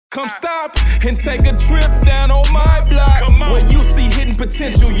Come stop and take a trip down on my block, where you see hidden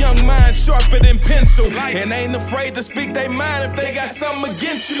potential, young minds sharper than pencil, and ain't afraid to speak their mind if they got something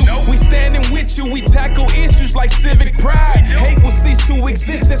against you. We standing with you, we tackle issues like civic pride. Hate will cease to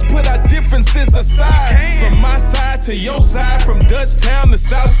exist, let's put our differences aside. From my side to your side, from Dutchtown to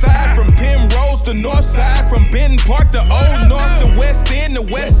South Side, from Penrose to North Side, from Benton Park to Old North, the West End to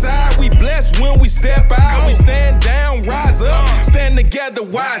West Side. We blessed when we step out, we stand down, rise up, stand together,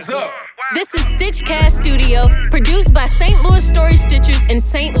 wise up. This is Stitchcast Studio, produced by St. Louis Story Stitchers in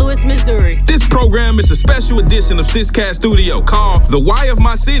St. Louis, Missouri. This program is a special edition of Stitchcast Studio called The Why of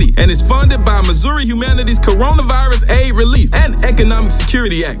My City, and is funded by Missouri Humanities Coronavirus Aid Relief and Economic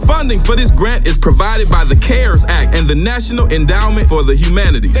Security Act. Funding for this grant is provided by the CARES Act and the National Endowment for the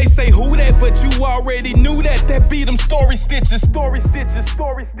Humanities. They say who that, but you already knew that. That be them story stitches, story stitches,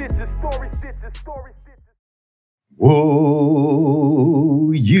 story stitches, story stitches, story stitches.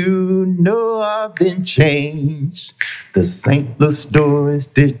 Whoa, you know I've been changed. The St. Louis Story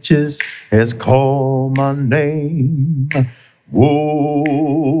Stitchers has called my name.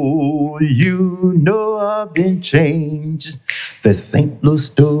 Whoa, you know I've been changed. The St. Louis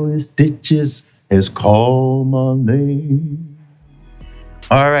Story Stitchers has called my name.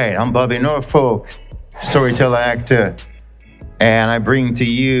 All right, I'm Bobby Norfolk, storyteller, actor, and I bring to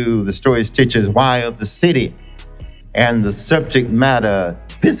you the Story Stitchers' Why of the City. And the subject matter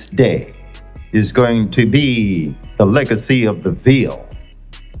this day is going to be the legacy of the Ville.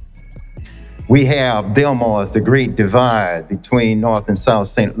 We have Delmar as the great divide between North and South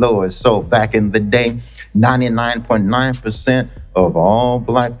St. Louis. So back in the day, 99.9% of all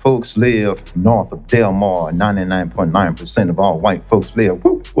black folks live north of Delmar. 99.9% of all white folks live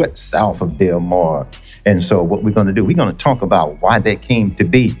south of Delmar. And so what we're going to do, we're going to talk about why that came to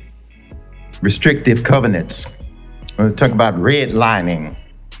be. Restrictive covenants. We're going to talk about redlining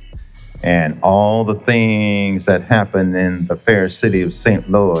and all the things that happened in the fair city of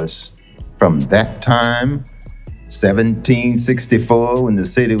St. Louis from that time, 1764, when the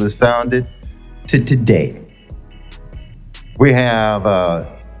city was founded, to today. We have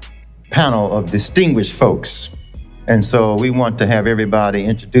a panel of distinguished folks, and so we want to have everybody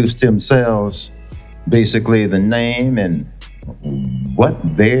introduce themselves, basically the name and what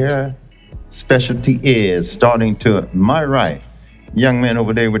their specialty is. Starting to my right, young man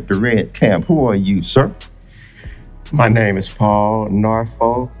over there with the red cap. Who are you, sir? My name is Paul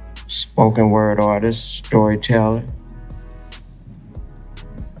Norfolk, spoken word artist, storyteller.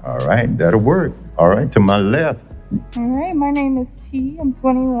 All right, that'll work. All right, to my left. All right, my name is T. I'm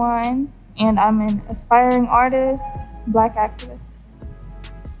 21, and I'm an aspiring artist, Black activist.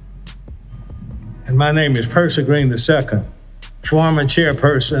 And my name is Percy Green II, former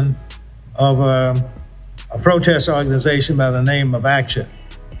chairperson of a protest organization by the name of Action.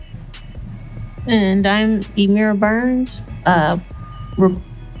 And I'm Emira Burns,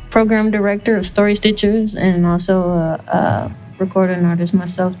 program director of Story Stitchers, and also a recording artist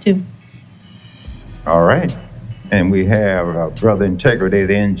myself too. All right. And we have Brother Integrity,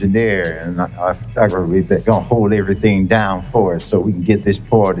 the engineer, and our photographer that's gonna hold everything down for us so we can get this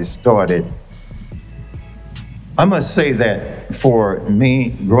party started. I must say that for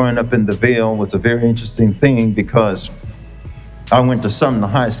me, growing up in the Ville was a very interesting thing because I went to Sumner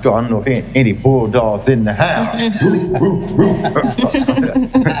High School. I don't know if any bulldogs in the house.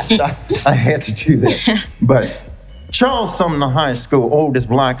 I had to do that. But Charles Sumner High School, oldest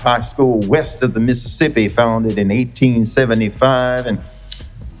black high school west of the Mississippi, founded in 1875. And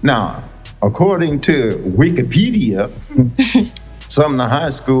now, according to Wikipedia, Sumner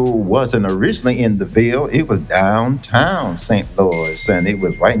High School wasn't originally in the Ville. It was downtown St. Louis, and it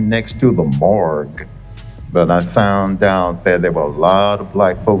was right next to the morgue. But I found out that there were a lot of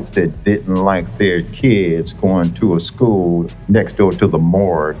black folks that didn't like their kids going to a school next door to the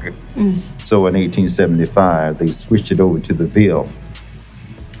morgue. So in 1875, they switched it over to the Ville.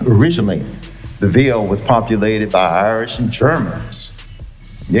 Originally, the Ville was populated by Irish and Germans.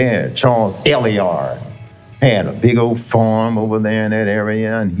 Yeah, Charles Eliard had a big old farm over there in that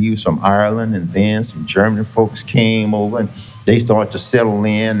area, and he was from Ireland, and then some German folks came over, and they started to settle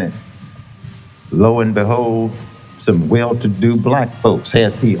in, and lo and behold, some well-to-do black folks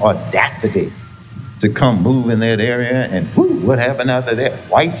had the audacity to come move in that area, and what happened after that?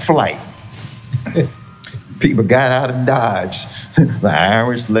 White flight. People got out of Dodge. The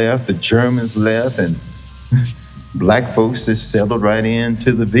Irish left, the Germans left, and black folks just settled right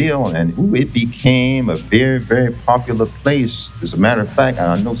into the Ville, and it became a very, very popular place. As a matter of fact,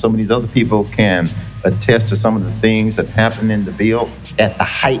 I know some of these other people can attest to some of the things that happened in the Ville at the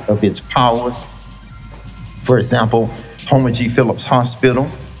height of its powers. For example, Homer G. Phillips Hospital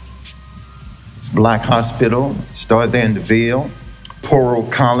It's Black Hospital, started there in DeVille.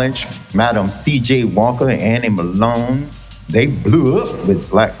 Poro College, Madam C.J. Walker and Annie Malone. They blew up with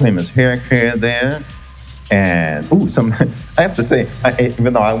Black women's hair care there. And, I have to say,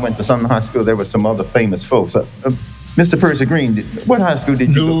 even though I went to Sumner High School, there were some other famous folks. Mr. Percy Green, what high school did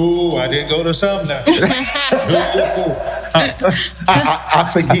you go to? No, I didn't go to Sumner. I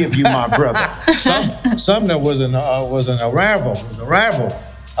forgive you, my brother. Sumner was an arrival.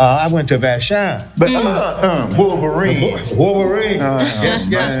 I went to Vashon. But Wolverine. Wolverine. Yes.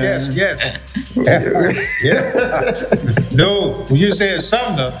 No, when you said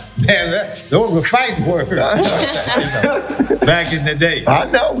Sumner, man, those were fighting words back in the day.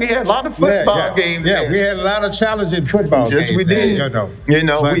 I know, we had a lot of football games. Yeah, we had a lot of challenging football games. Yes, we did.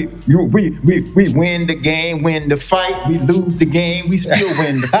 We win the game, win the fight. We lose the game, we still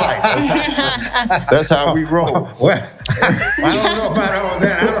win the fight. That's how we roll. Well, I don't know about all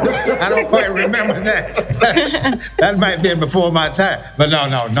that. I don't quite remember that. That might have been before my time. But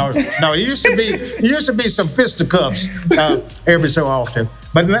no. It used to be some fisticuffs every so often.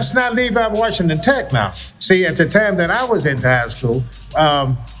 But let's not leave out Washington Tech now. See, at the time that I was in high school,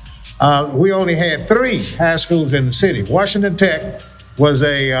 we only had 3 high schools in the city. Washington Tech was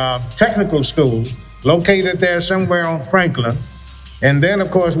a technical school located there somewhere on Franklin. And then, of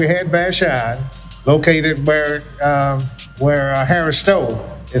course, we had Vashon, located where Harris Stowe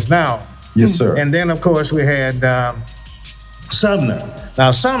is now. Yes, sir. And then, of course, we had Sumner.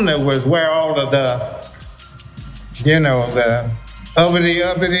 Now, Sumner was where all of the uppity.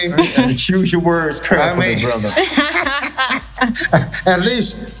 Choose your words carefully, brother. At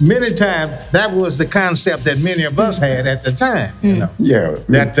least many times, that was the concept that many of us had at the time. Yeah.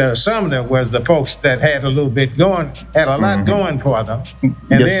 That Sumner was the folks that had a little bit going, had a lot going for them. And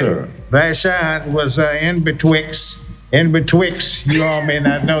yes, then sir. Vashon was in betwixt. You all may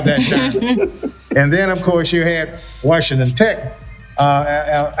not know that time. And then, of course, you had Washington Tech,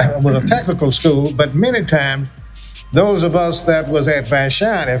 was a technical school, but many times, those of us that was at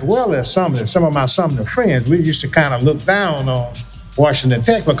Vashon, as well as some of my Sumner friends, we used to kind of look down on Washington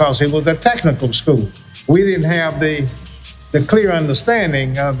Tech because it was a technical school. We didn't have the clear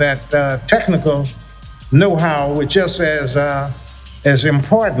understanding of that technical know-how, was just as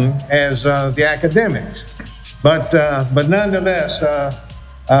important as the academics. But nonetheless,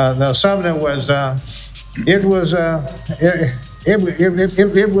 the Sumner was it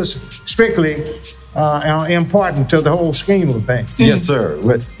was strictly important to the whole scheme of things. Yes, sir.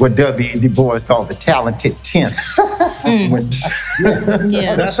 What W. Du Bois called the talented 10th.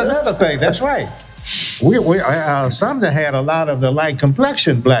 Yeah. That's another thing. That's right. Sumner had a lot of the light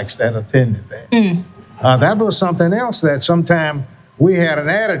complexion blacks that attended there. That was something else that sometimes we had an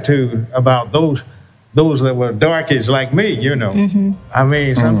attitude about those that were darkies like me, I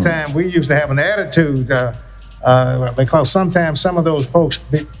mean, sometimes we used to have an attitude because sometimes some of those folks,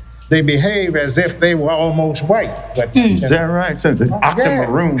 they behave as if they were almost white. But, is that right? So the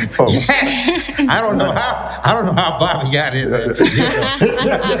Maroon folks. I don't know how Bobby got in there.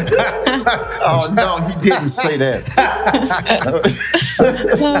 Oh no, he didn't say that.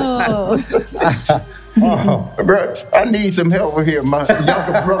 Bro, I need some help over here. My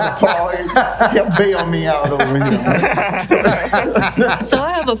younger brother Paul, help bail me out over here. So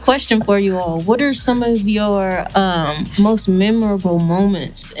I have a question for you all. What are some of your most memorable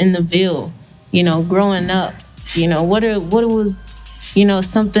moments in the Ville? Growing up. What was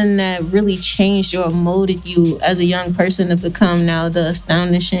something that really changed or molded you as a young person to become now the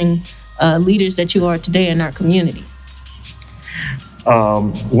astonishing leaders that you are today in our community?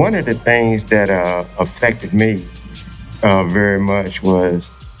 One of the things that affected me very much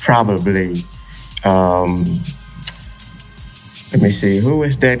was probably, let me see, who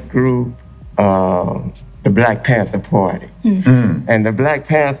was that group? The Black Panther Party. And the Black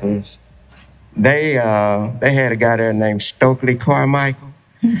Panthers, they had a guy there named Stokely Carmichael.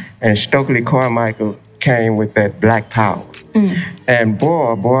 And Stokely Carmichael came with that Black Power. And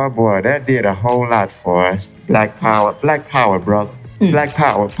boy, that did a whole lot for us. Black Power, brother. Black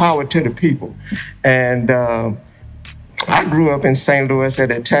power to the people. And I grew up in St. Louis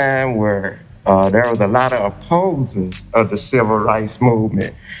at a time where there was a lot of opposers of the civil rights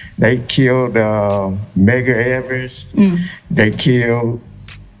movement. They killed Medgar Evers. They killed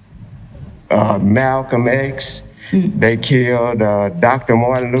Malcolm X. They killed Dr.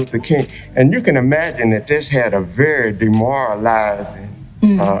 Martin Luther King. And you can imagine that this had a very demoralizing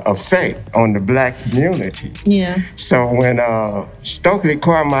effect on the Black community. Yeah. So when Stokely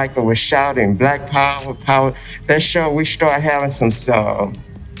Carmichael was shouting Black Power, that show we started having some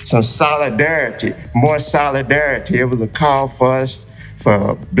solidarity, more solidarity. It was a call for us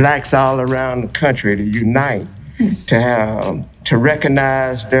for blacks all around the country to unite, to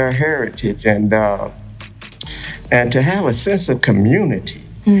recognize their heritage and to have a sense of community.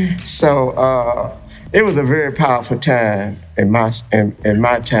 So it was a very powerful time in my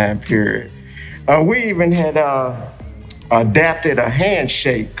time period. We even had adapted a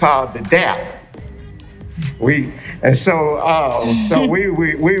handshake called the dap. So we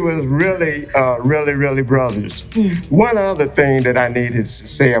was really brothers. One other thing that I needed to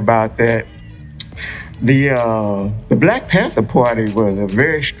say about that, the Black Panther Party was a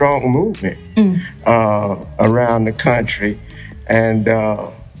very strong movement around the country, and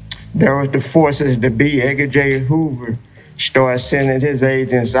there was the forces to be. Edgar J. Hoover started sending his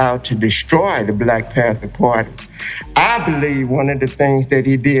agents out to destroy the Black Panther Party. I believe one of the things that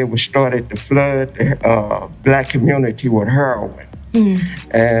he did was started to flood the black community with heroin.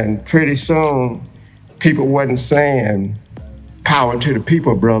 And pretty soon, people wasn't saying, power to the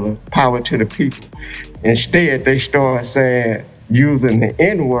people, brother, power to the people. Instead, they started saying, using the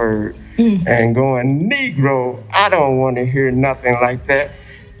N-word and going, Negro, I don't want to hear nothing like that.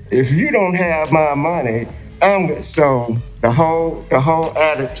 If you don't have my money, so the whole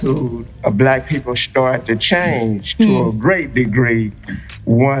attitude of black people started to change to a great degree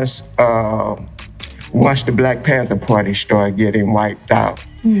once the Black Panther Party started getting wiped out.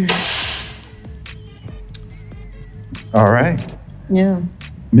 All right. Yeah.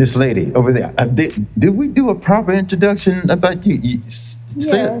 Miss Lady, over there, did we do a proper introduction about you? Yes,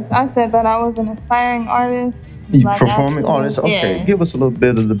 I said that I was an aspiring artist. Performing artist? Okay, Yeah. give us a little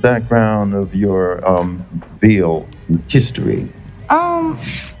bit of the background of your Ville history. So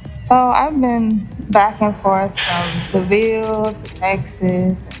I've been back and forth from the Ville to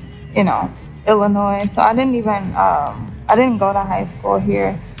Texas, Illinois. So I didn't even, I didn't go to high school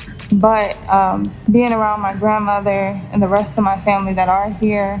here. But being around my grandmother and the rest of my family that are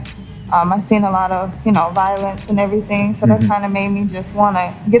here, I've seen a lot of, violence and everything. So that kind of made me just want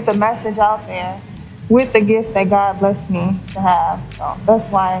to get the message out there with the gift that God blessed me to have. So that's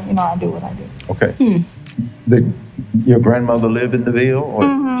why, I do what I do. Okay. Your grandmother lived in the Ville,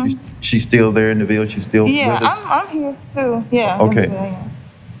 or she's still there in the Ville? She's still with us? I'm here too. Yeah. Okay.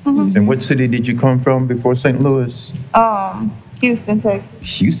 I'm here, And what city did you come from before St. Louis? Houston,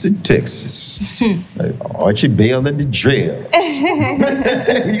 Texas. Houston, Texas. Archie Bell and the Dreads.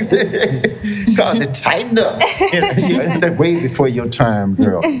 God, they tightened up. That way before your time,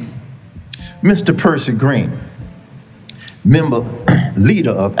 girl. Mr. Percy Green,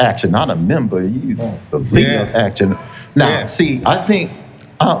 leader of Action, not a member, you the leader of Action. Now, see, I think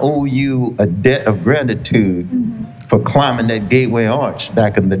I owe you a debt of gratitude for climbing that Gateway Arch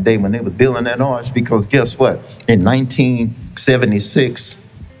back in the day when they were building that arch, because guess what? In 1976,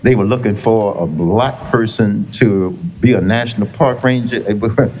 they were looking for a black person to be a national park ranger.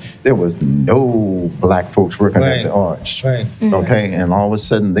 There was no black folks working at the arch. Okay, and all of a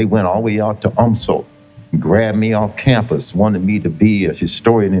sudden they went all the way out to UMSL, grabbed me off campus, wanted me to be a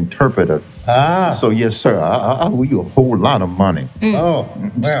historian interpreter. So yes, sir, I owe you a whole lot of money. Oh,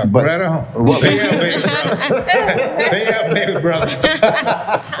 well, But- right on. Pay up, baby brother.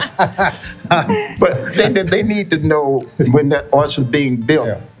 But they need to know when that arch was being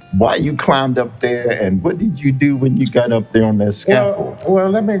built, why you climbed up there, and what did you do when you got up there on that scaffold? Well,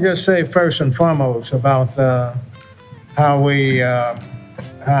 let me just say first and foremost about how I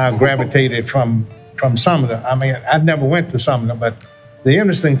gravitated from Sumner. I mean, I never went to Sumner, but the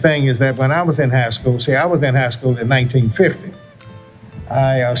interesting thing is that when I was in high school, I was in high school in 1950.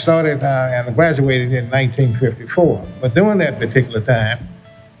 I started and graduated in 1954. But during that particular time,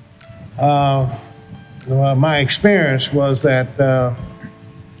 my experience was that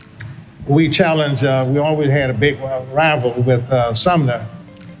we challenged, we always had a big rival with Sumner.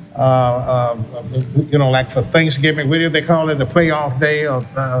 Like for Thanksgiving, what do they call it? The playoff day or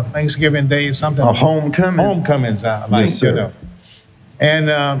Thanksgiving Day, something. A homecoming. Homecomings, Yes, sir. And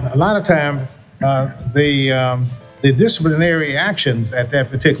a lot of times, the disciplinary actions at that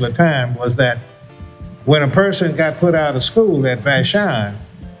particular time was that when a person got put out of school at Vashon,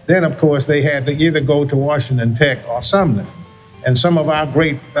 then of course they had to either go to Washington Tech or Sumner. And some of our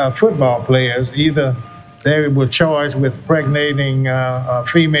great football players, either they were charged with impregnating a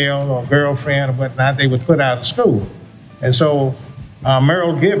female or girlfriend or whatnot, they were put out of school. And so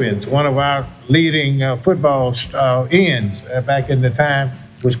Merle Gibbons, one of our leading football ends back in the time,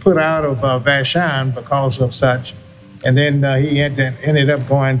 was put out of Vashon because of such. And then he ended up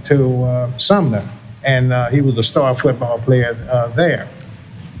going to Sumner, and he was a star football player there.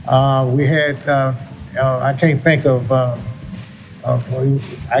 We had, I can't think of,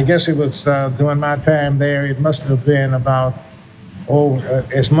 I guess it was during my time there, it must have been about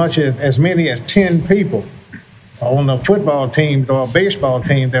as many as 10 people on a football team or a baseball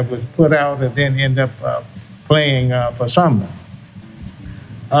team that was put out and then end up playing for Sumner.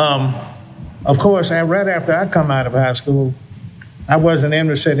 Of course, right after I come out of high school, I wasn't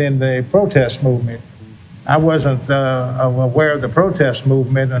interested in the protest movement. I wasn't aware of the protest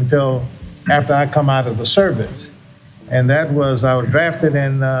movement until after I come out of the service. And that was, I was drafted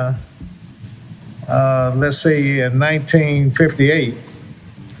in, let's see, in 1958.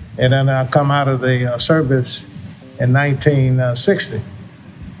 And then I come out of the service in 1960.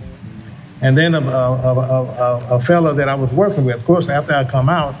 And then a fellow that I was working with, of course, after I come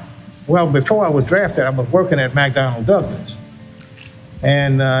out, well, before I was drafted, I was working at McDonnell Douglas.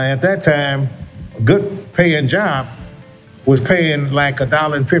 And at that time, a good paying job was paying like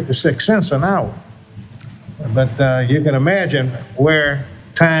 $1.56 an hour. But you can imagine where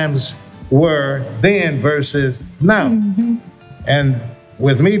times were then versus now. Mm-hmm. And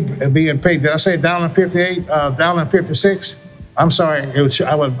with me being paid, did I say $1.58, $1.56? I'm sorry, I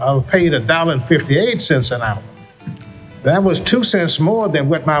was paid $1.58 an hour. That was 2 cents more than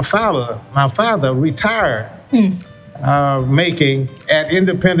what my father retired making at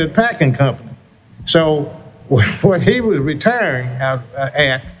Independent Packing Company. So what he was retiring at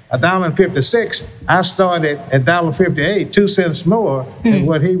 $1.56, I started at $1.58, 2 cents more than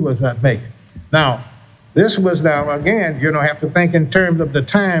what he was making. Now, this was now, again, have to think in terms of the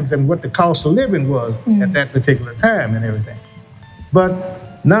times and what the cost of living was at that particular time and everything.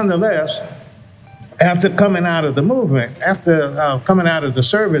 But nonetheless, after coming out of the movement, after coming out of the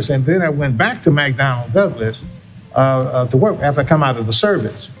service, and then I went back to McDonnell Douglas to work after I come out of the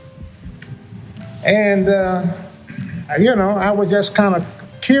service. And, I was just kind of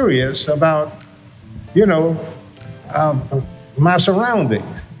curious about, my surroundings.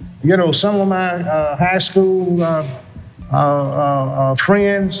 Some of my high school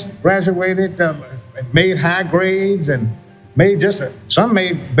friends graduated, made high grades, and some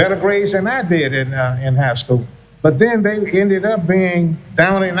made better grades than I did in high school. But then they ended up being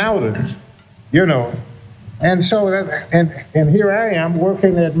down and outers, And so, and here I am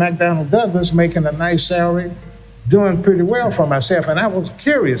working at McDonnell Douglas, making a nice salary, doing pretty well for myself. And I was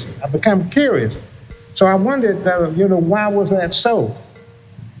curious. I became curious. So I wondered, why was that so?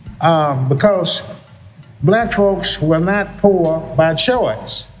 Because black folks were not poor by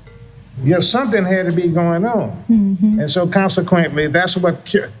choice. Something had to be going on. Mm-hmm. And so consequently, that's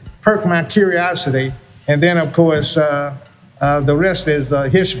what perked my curiosity. And then, of course, the rest is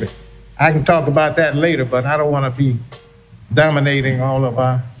history. I can talk about that later, but I don't want to be dominating all of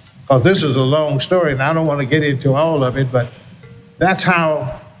because this is a long story, and I don't want to get into all of it, but that's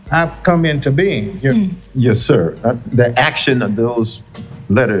how I've come into being. Yes, sir. The action of those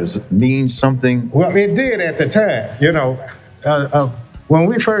letters means something? Well, it did at the time. When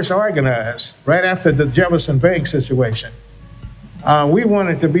we first organized, right after the Jefferson Bank situation, we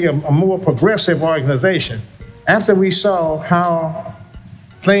wanted to be a more progressive organization. After we saw how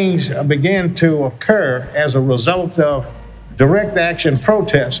things began to occur as a result of direct action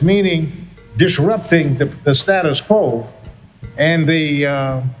protests, meaning disrupting the status quo and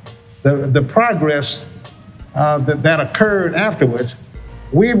the progress that occurred afterwards,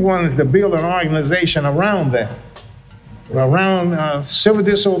 we wanted to build an organization around that, around civil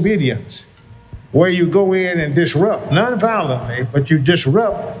disobedience, where you go in and disrupt, non-violently, but you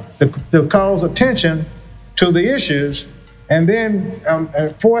disrupt to cause attention to the issues and then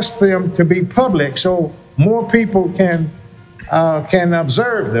force them to be public so more people can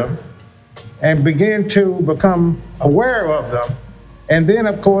observe them and begin to become aware of them. And then,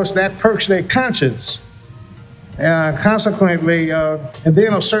 of course, that perks their conscience. Consequently, and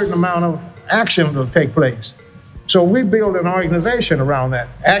then a certain amount of action will take place. So we built an organization around that,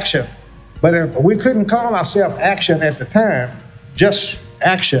 action. But we couldn't call ourselves Action at the time, just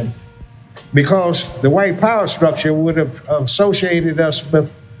Action, because the white power structure would have associated us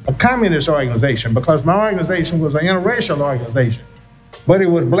with a communist organization, because my organization was an interracial organization, but it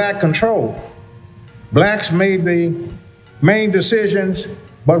was black controlled. Blacks made the main decisions,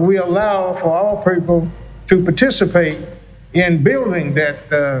 but we allow for all people to participate in building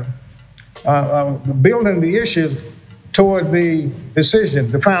that, building the issues toward the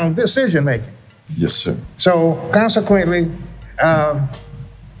decision, the final decision making. Yes, sir. So consequently,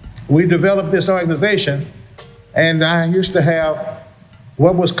 we developed this organization, and I used to have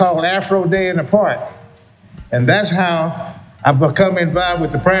what was called Afro Day in the Park. And that's how I become involved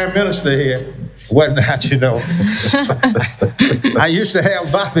with the Prime Minister here, whatnot, I used to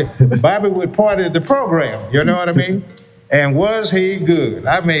have Bobby. Bobby would party at the program, you know what I mean? And was he good?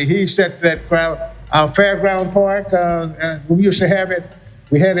 I mean, he set that crowd. our Fairground Park, we used to have it.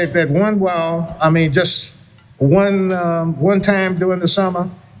 We had it at one wall. I mean, just one time during the summer,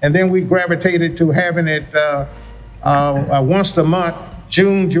 and then we gravitated to having it once a month,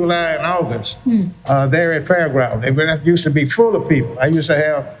 June, July, and August, there at Fairground. It used to be full of people. I used to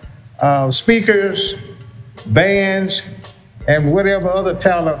have speakers, bands, and whatever other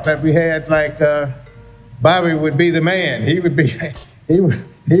talent that we had. Like Bobby would be the man. He would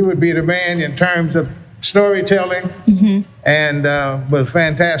be the man in terms of storytelling, and was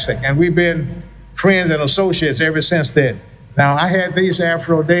fantastic. And we've been friends and associates ever since then. Now, I had these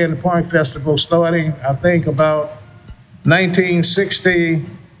Afro Day in the Park Festival starting, I think, about 1960.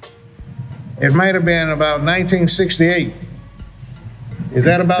 It might have been about 1968. Is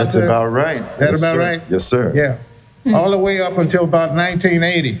that about? That's about right. That Yes, about sir. right? Yes, sir. Yeah. All the way up until about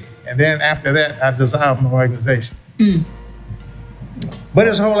 1980, and then after that, I dissolved my organization. But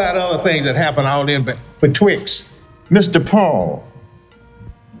there's a whole lot of other things that happen all in betwixt. Mr. Paul,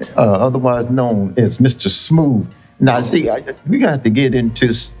 otherwise known as Mr. Smooth. Now, see, we got to get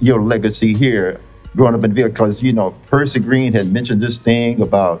into your legacy here, growing up in the Ville, because, you know, Percy Green had mentioned this thing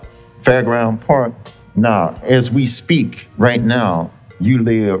about Fairground Park. Now, as we speak right now, you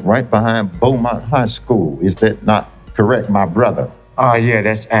live right behind Beaumont High School. Is that not correct, my brother? Oh, yeah,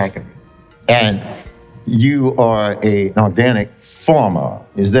 that's accurate. And you are an organic farmer.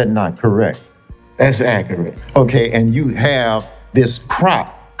 Is that not correct? That's accurate. Okay, and you have this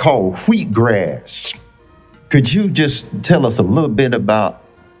crop called wheatgrass. Could you just tell us a little bit about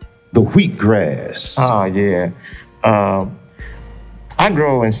the wheatgrass? Oh, yeah. I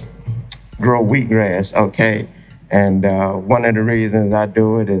grow wheatgrass, okay? And one of the reasons I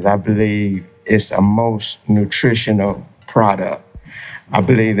do it is I believe it's a most nutritional product. I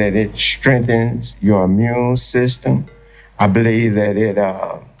believe that it strengthens your immune system. I believe that it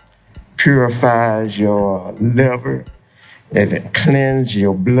purifies your liver. It cleanses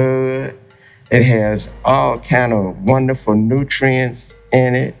your blood. It has all kind of wonderful nutrients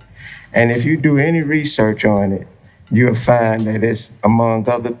in it. And if you do any research on it, you'll find that it's, among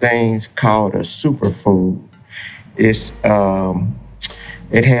other things, called a superfood. It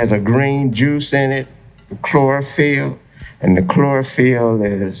has a green juice in it, the chlorophyll, and the chlorophyll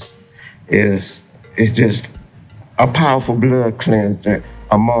is just a powerful blood cleanser,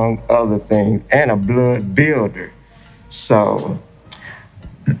 among other things, and a blood builder. So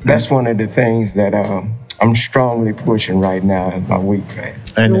that's one of the things that I'm strongly pushing right now in my wheatgrass.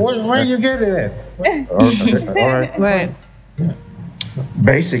 And So where you get it at? all right. Right.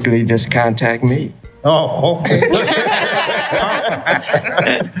 Basically, just contact me. Oh, okay.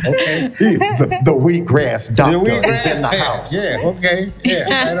 The wheatgrass doctor wheatgrass, is in the yeah, house. Yeah, okay. Yeah,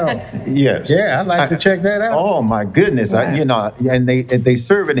 I know. Yes. Yeah, I'd like to check that out. Oh my goodness! And they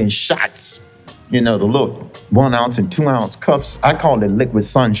serve it in shots. You know, the little 1 ounce and 2 ounce cups. I call it liquid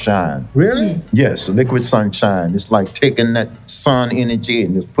sunshine. Really? Yes, liquid sunshine. It's like taking that sun energy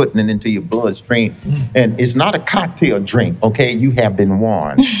and just putting it into your bloodstream. And it's not a cocktail drink, okay? You have been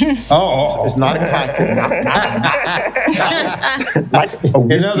warned. Oh. It's not a cocktail. Like a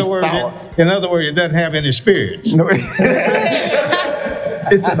whiskey sour. In other words, it doesn't have any spirit. No.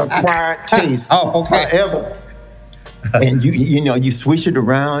 It's an acquired taste. Oh, okay. However, and you swish it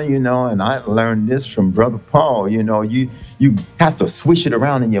around, and I learned this from Brother Paul, you have to swish it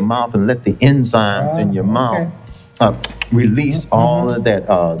around in your mouth and let the enzymes in your mouth release all of that,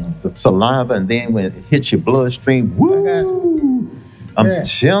 the saliva, and then when it hits your bloodstream, woo! I'm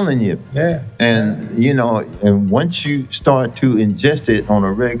telling you. Yeah. And, and once you start to ingest it on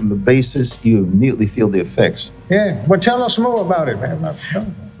a regular basis, you immediately feel the effects. Yeah. Well, tell us more about it, man.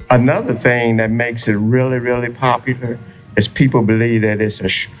 Another thing that makes it really, really popular is people believe that it's a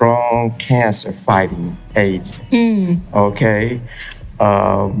strong cancer fighting agent. Okay?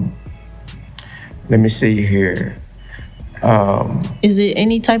 Let me see here. Is it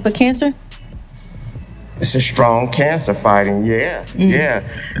any type of cancer? It's a strong cancer fighting, yeah.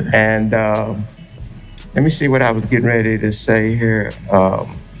 And let me see what I was getting ready to say here.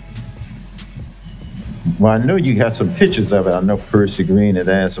 Well, I know you got some pictures of it. I know Percy Green had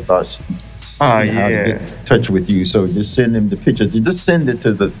asked about how to get in touch with you. So just send them the pictures. You just send it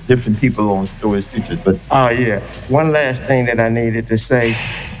to the different people on Stories Teachers. But one last thing that I needed to say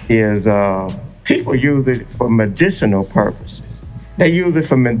is people use it for medicinal purposes. They use it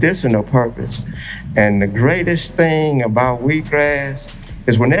for medicinal purpose. And the greatest thing about wheatgrass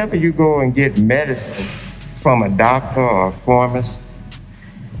is whenever you go and get medicines from a doctor or a pharmacist,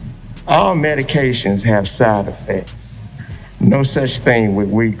 all medications have side effects. No such thing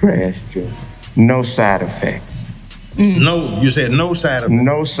with wheatgrass juice. No side effects. No, you said no side effects.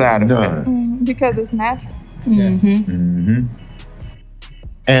 No side effects. because it's natural.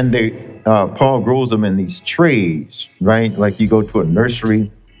 And Paul grows them in these trays, right? Like you go to a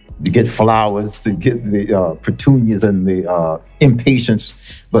nursery to get flowers, to get the petunias and the impatiens,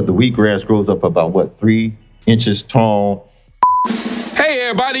 but the wheatgrass grows up about 3 inches tall. Hey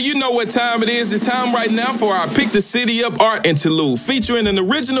everybody, you know what time it is. It's time right now for our Pick the City Up art interlude, featuring an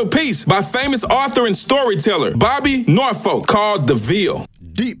original piece by famous author and storyteller Bobby Norfolk called The Veil.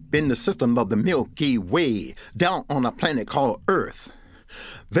 Deep in the system of the Milky Way, down on a planet called Earth,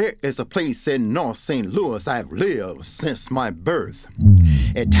 there is a place in North St. Louis I've lived since my birth.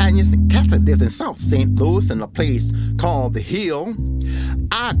 Italians and Catholics lived in South St. Louis in a place called The Hill.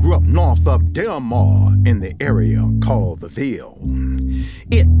 I grew up north of Del Mar in the area called The Ville.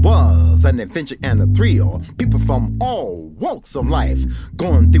 It was an adventure and a thrill. People from all walks of life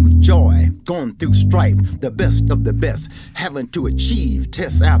going through joy, going through strife, the best of the best, having to achieve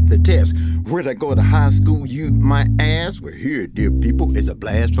test after test. Where'd I go to high school, you might ask? Well, here, dear people, is a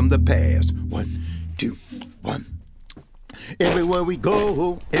blast from the past. 1, 2, 1. Everywhere we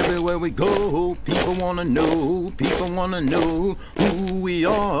go, people wanna know who we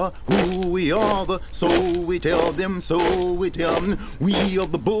are, so we tell them, we are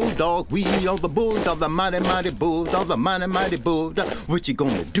the bulldog, the mighty bulldog, What you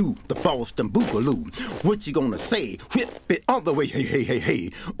gonna do, the Boston Boogaloo? What you gonna say, whip it all the way, hey,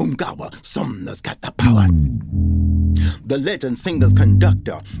 Ungawa, Sumner's got the power. The legend singer's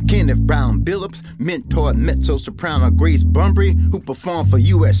conductor, Kenneth Brown Billups, mentor mezzo-soprano Grace Bunbury, who performed for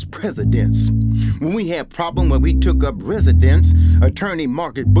U.S. presidents. When we had problem when we took up residence, attorney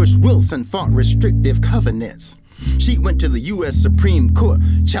Margaret Bush Wilson fought restrictive covenants. She went to the U.S. Supreme Court,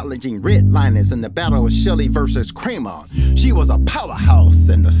 challenging redliners in the battle of Shelley versus Kramer. She was a powerhouse,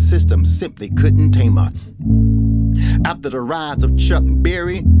 and the system simply couldn't tame her. After the rise of Chuck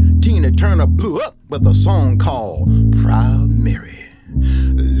Berry, Tina Turner blew up with a song called Proud Mary.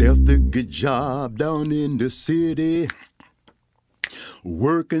 Left a good job down in the city,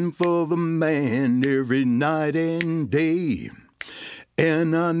 working for the man every night and day.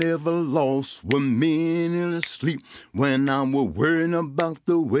 And I never lost 1 minute of sleep when I was worrying about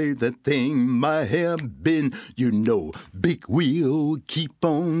the way that thing might have been. You know, big wheel keep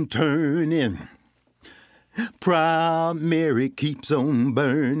on turning. Proud Mary keeps on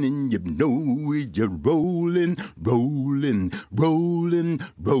burning. You know we're just rolling on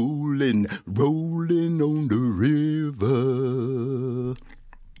the river.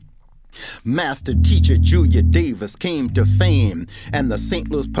 Master teacher Julia Davis came to fame, and the St.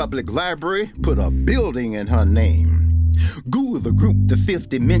 Louis Public Library put a building in her name. Google the group The Fifth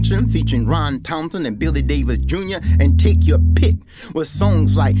Dimension, featuring Ron Townsend and Billy Davis Jr., and take your pick with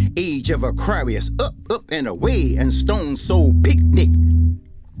songs like Age of Aquarius, Up, Up and Away, and Stone Soul Picnic.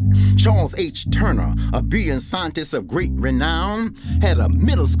 Charles H. Turner, a brilliant scientist of great renown, had a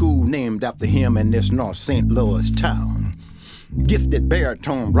middle school named after him in this North St. Louis town. Gifted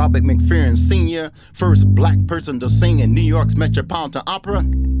baritone Robert McFerrin Sr., first black person to sing in New York's Metropolitan Opera.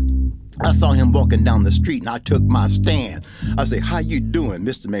 I saw him walking down the street and I took my stand. I said, "How you doing,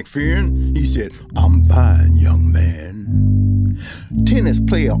 Mr. McFerrin?" He said, "I'm fine, young man." Tennis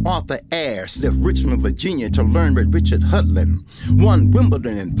player Arthur Ashe left Richmond, Virginia to learn with Richard Hudlin. Won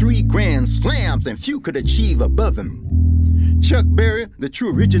Wimbledon and 3 Grand Slams, and few could achieve above him. Chuck Berry, the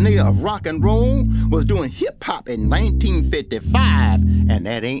true originator of rock and roll, was doing hip-hop in 1955, and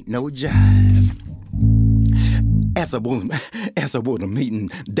that ain't no jive. As I was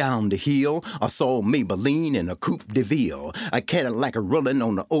meeting down the hill, I saw Maybelline in a Coupe de Ville, a Cadillac rolling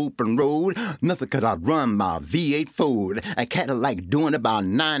on the open road. Nothing could outrun my V8 Ford. A Cadillac doing about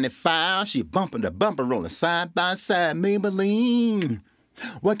 95. She bumping the bumper rolling side by side. Maybelline,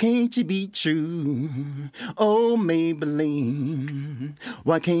 why can't you be true? Oh, Maybelline,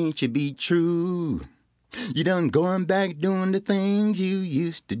 why can't you be true? You done going back doing the things you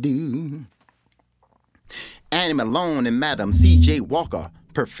used to do. Annie Malone and Madam C.J. Walker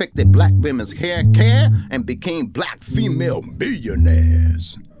perfected black women's hair care and became black female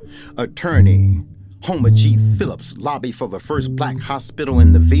millionaires. Attorney Homer G. Phillips lobbied for the first black hospital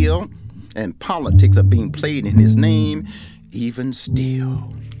in the Ville, and politics are being played in his name even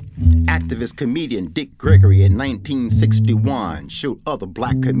still. Activist comedian Dick Gregory in 1961 showed other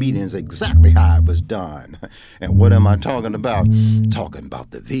black comedians exactly how it was done. And what am I talking about? Talking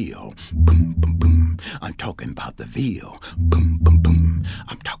about the Ville. Boom, boom, boom. I'm talking about the Ville. Boom, boom, boom.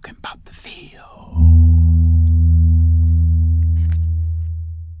 I'm talking about the Ville.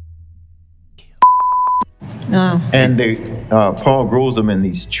 Oh. And Paul grows them in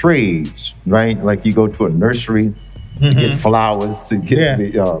these trays, right? Like you go to a nursery to get flowers, to get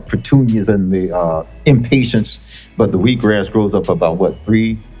the petunias and the impatiens. But the wheatgrass grows up about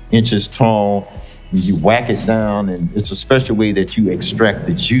 3 inches tall. You whack it down, and it's a special way that you extract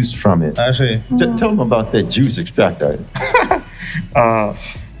the juice from it. I see. Tell them about that juice extractor.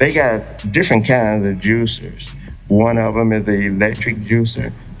 They got different kinds of juicers. One of them is the electric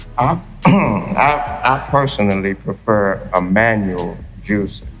juicer. I personally prefer a manual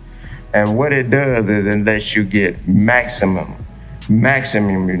juicer. And what it does is it lets you get maximum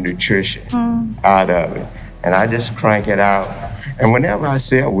nutrition out of it. And I just crank it out. And whenever I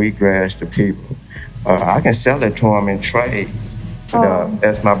sell wheatgrass to people, I can sell it to them in trades.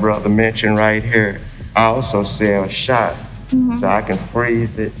 As my brother mentioned right here, I also sell shots. So I can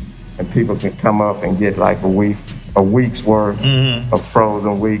freeze it, and people can come up and get like a week's worth of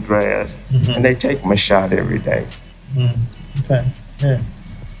frozen wheatgrass, and they take them a shot every day. Okay, yeah.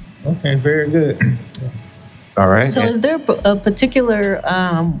 Okay, very good. All right. So is there a particular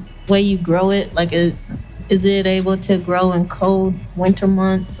way you grow it? Like, is it able to grow in cold winter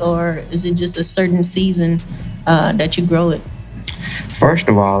months, or is it just a certain season that you grow it? First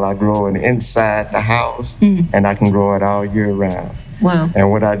of all, I grow it inside the house, and I can grow it all year round. Wow. And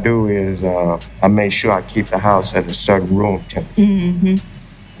what I do is I make sure I keep the house at a certain room temperature.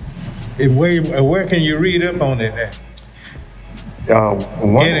 Where can you read up on it at?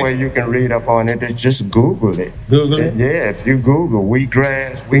 One way you can read up on it is just Google it. Google it? Yeah, if you Google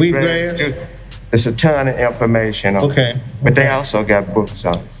wheatgrass, there's a ton of information on it. But they also got books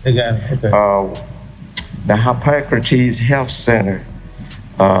on it. They got it, okay. The Hippocrates Health Center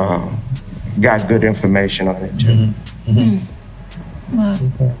got good information on it too. Wow.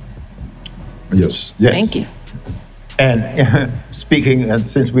 Yes. Thank you. And speaking, and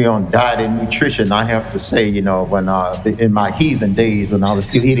since we're on diet and nutrition, I have to say, you know, when in my heathen days when I was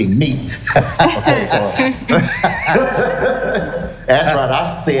still eating meat, okay, so that's right, I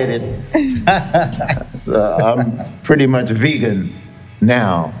said it. I'm pretty much vegan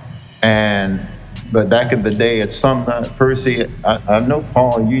now, but back in the day at Sumner, Percy, I know,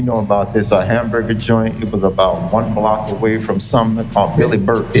 Paul, you know about this, a hamburger joint. It was about 1 block away from Sumner called Billy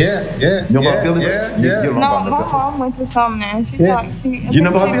Burt's. Yeah. You know about Billy Burt's? Yeah. No, my mom went to Sumner. You know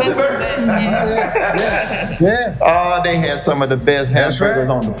about Billy Burt's? Yeah. Oh, they had some of the best hamburgers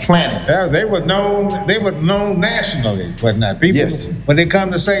on the planet. Yeah, they were known nationally, whatnot. People, when they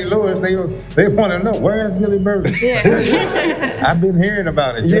come to St. Louis, they want to know, where's Billy Burt's? Yeah. I've been hearing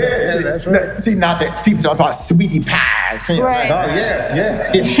about it. Yeah, that's right. See, now that people talk about sweetie pies. Right. Oh,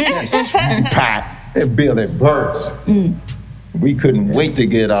 yeah. Sweetie pie and Billy Burt's. We couldn't wait to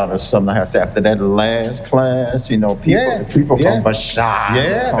get out of Sumner House after that last class. You know, people from Bashar,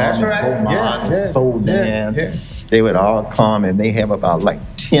 that's right. Beaumont, and Soldan. They would all come, and they have about like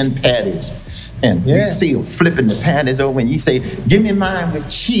 10 patties. And we see them flipping the patties over, and you say, "Give me mine with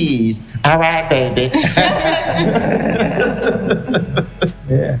cheese." All right, baby.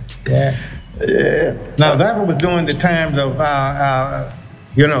 Yeah. Now that was during the times of, that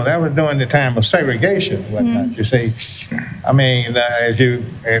was during the time of segregation, whatnot. You see, I mean, as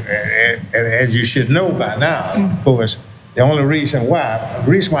you should know by now, of course, the reason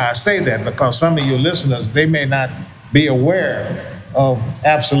why I say that, because some of your listeners, they may not be aware of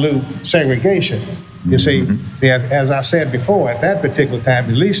absolute segregation. You see, as I said before, at that particular time,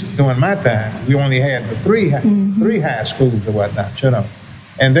 at least during my time, we only had the three high schools or whatnot, you know.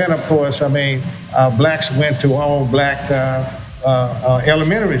 And then, of course, I mean, blacks went to all black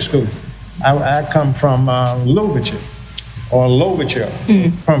elementary school. I come from Louverture,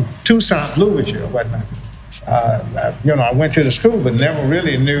 from Toussaint, Louverture, whatnot. I went to the school, but never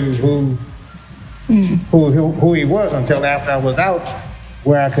really knew who he was until after I was out,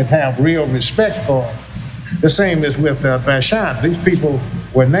 where I could have real respect for him. The same as with Bashar. These people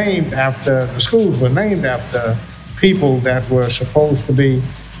were named after, the schools were named after people that were supposed to be,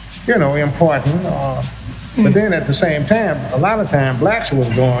 important. But then at the same time, a lot of time blacks was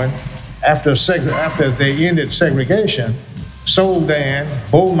going, after they ended segregation, Soldan,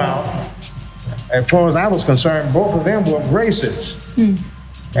 Beaumont, as far as I was concerned, both of them were racist.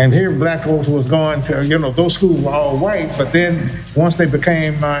 And here black folks was going to, those schools were all white, but then once they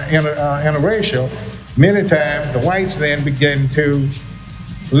became interracial, many times the whites then began to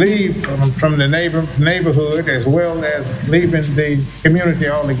leave from the neighborhood as well as leaving the community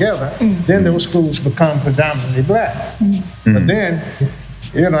altogether. Then those schools become predominantly black. But then,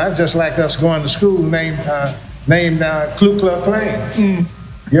 that's just like us going to school named Ku Klux Klan.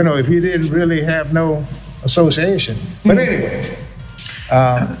 If you didn't really have no association. But anyway,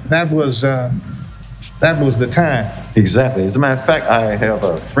 that was the time. Exactly. As a matter of fact, I have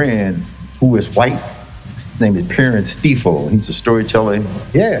a friend who is white. name is Perrin Stiefel. He's a storyteller.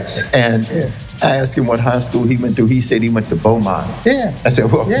 Yes. And Yeah. I asked him what high school he went to. He said he went to Beaumont. Yeah. I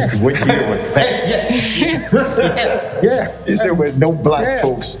said, well, Yeah. what year was that? Yeah. He said, well, no black Yeah.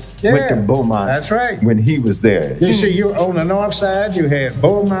 folks Yeah. went to Beaumont. That's right. When he was there. You see, you on the north side, you had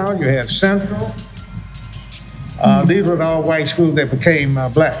Beaumont, you had Central. These were all white schools that became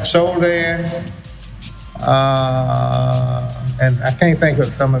black. Soldan, and I can't think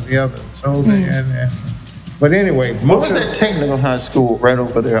of some of the others. Soldan, but anyway, What most was of that technical high school right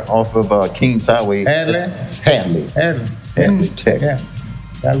over there off of Kings Highway? Hadley. Hadley Tech. Yeah,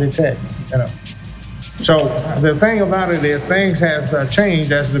 Hadley Tech. You know. So the thing about it is, things have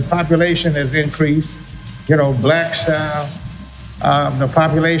changed as the population has increased. You know, blacks, the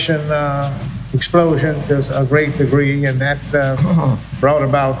population explosion to a great degree, and that brought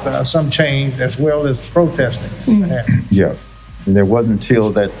about some change as well as protesting. Yeah. And it wasn't until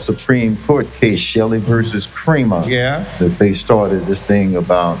that Supreme Court case, Shelley versus Kramer, Yeah. that they started this thing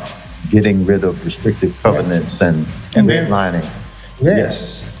about getting rid of restrictive covenants and And then- redlining.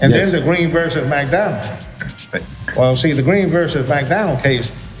 Yes. And Yes. then the Green versus McDonald. Well, see, the Green versus McDonald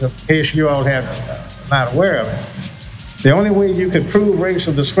case, the case you all have not aware of it. The only way you could prove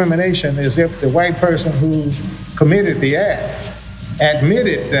racial discrimination is if the white person who committed the act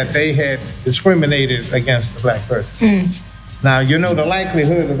admitted that they had discriminated against the black person. Now, you know, the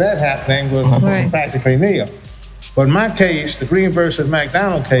likelihood of that happening was Right. practically nil. But in my case, the Green versus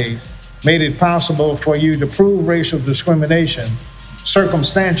McDonald case made it possible for you to prove racial discrimination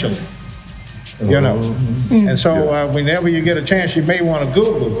circumstantially. You know, and so whenever you get a chance, you may want to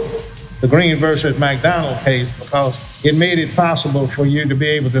Google the Green versus McDonald case because it made it possible for you to be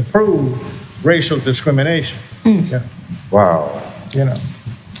able to prove racial discrimination. Yeah, Wow. you know.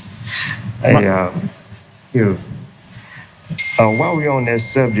 Hey, while we're on that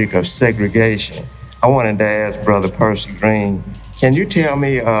subject of segregation, I wanted to ask Brother Percy Green, can you tell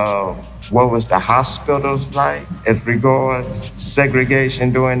me what was the hospitals like as regards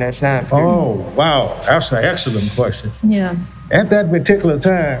segregation during that time period? Oh, wow, that's an excellent question. Yeah. At that particular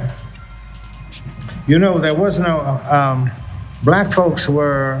time, you know, there was no, black folks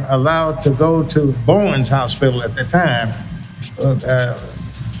were allowed to go to Bowens Hospital at the time.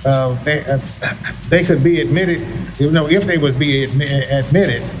 They could be admitted, you know, if they would be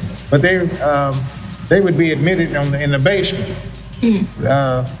admitted, but they would be admitted in the basement.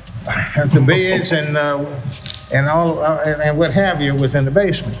 The beds and all and what have you was in the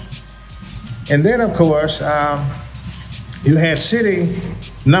basement. And then, of course, you had City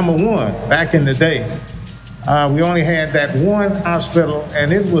Number 1 back in the day. We only had that one hospital,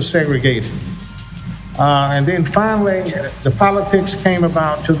 and it was segregated. And then finally, the politics came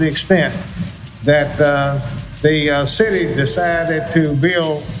about to the extent that the city decided to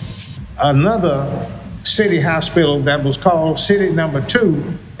build another city hospital that was called City Number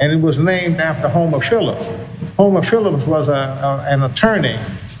 2, and it was named after Homer Phillips. Homer Phillips was an attorney,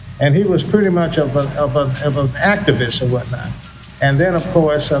 and he was pretty much of an activist or whatnot. And then, of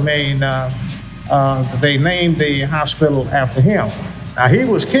course, I mean, they named the hospital after him. Now, he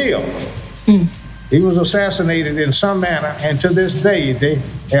was killed. He was assassinated in some manner, and to this day, they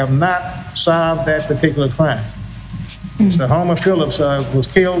have not solved that particular crime. So Homer Phillips was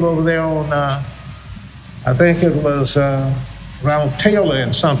killed over there on, I think it was around Taylor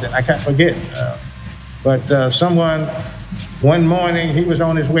and something, I can't forget. But someone, one morning, he was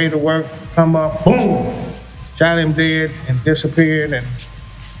on his way to work, come up, boom, shot him dead and disappeared, and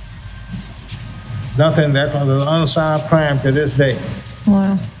nothing, that was an unsolved crime to this day.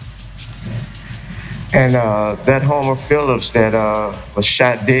 Wow. And that Homer Phillips that was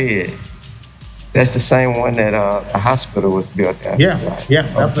shot dead, that's the same one that the hospital was built after. Yeah, right?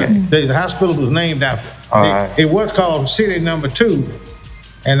 yeah. Okay. The hospital was named after. All right. It was called City Number 2,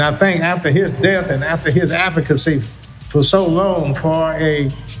 and I think after his death and after his advocacy for so long for a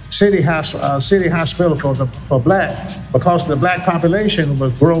city hospital for black, because the black population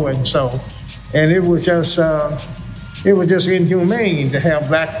was growing so, and it was just inhumane to have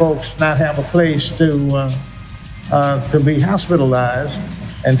black folks not have a place to be hospitalized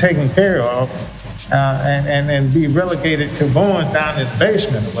and taken care of, and be relegated to Bowens down in the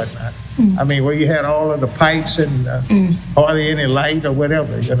basement or whatnot. I mean, where you had all of the pipes and hardly any light or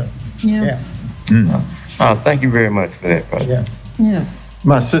whatever, you know. Yeah. Thank you very much for that, brother. Yeah. Yeah.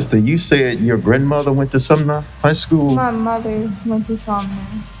 My sister, you said your grandmother went to Sumner High School? My mother went to Sumner.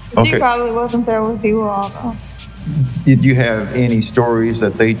 Okay. She probably wasn't there with you all, though. Did you have any stories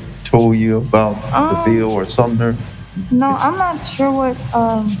that they told you about the Ville or Sumner? No, I'm not sure what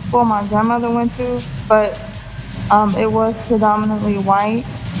school my grandmother went to, but it was predominantly white.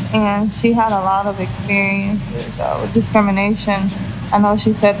 and she had a lot of experiences with discrimination. I know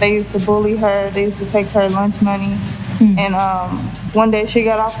she said they used to bully her, they used to take her lunch money, and one day she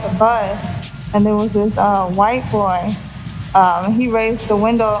got off the bus, and there was this white boy. He raised the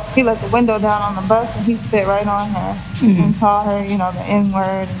window, he let the window down on the bus, and he spit right on her and called her, the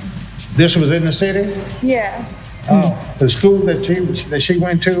N-word. This was in the city? Yeah. The school that she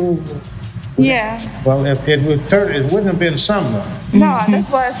went to? Yeah. Well, it wouldn't have been Sumner. No, that's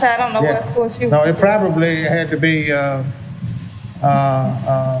why I said I don't know what school she went to. No, it probably had to be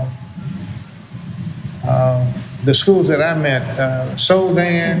the schools that I met,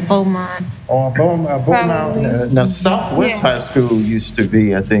 Soldan. Beaumont. Or Beaumont. Now, Southwest High School used to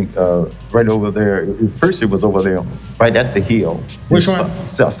be, I think, right over there. First, it was over there, right at the hill. Which one?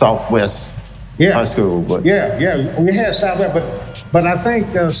 Southwest High School. But yeah, we had Southwest, but I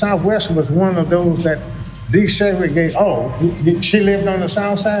think Southwest was one of those that desegregated. Oh, she lived on the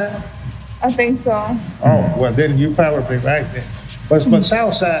South Side? I think so. Oh, well, then you probably right then. But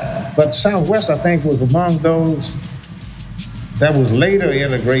Southwest, I think, was among those that was later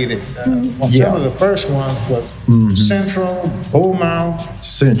integrated. Some of the first ones was Central, Beaumont.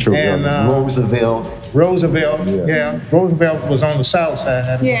 Central, and Roosevelt. Roosevelt, Roosevelt was on the South Side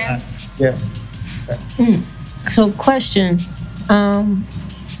at the time. Yeah. So, question. I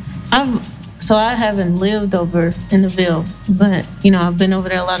haven't lived over in the Ville, but I've been over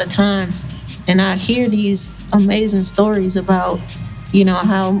there a lot of times, and I hear these amazing stories about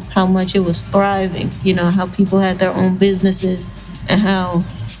how much it was thriving, how people had their own businesses, and how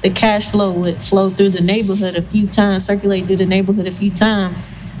the cash flow would flow through the neighborhood a few times, circulate through the neighborhood a few times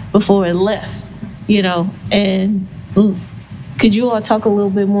before it left, and could you all talk a little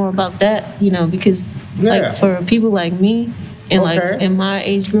bit more about that, because like for people like me and like in my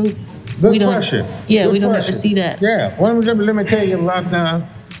age group, we don't ever see that. Yeah, well, let me tell you about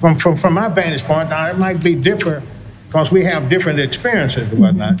from my vantage point. Now it might be different because we have different experiences and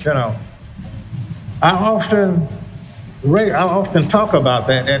whatnot. I often talk about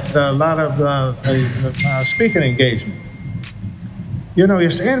that at a lot of speaking engagements.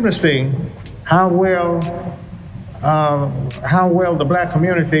 It's interesting how well the black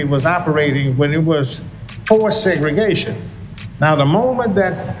community was operating when it was forced segregation. Now, the moment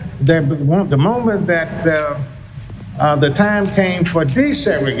that the time came for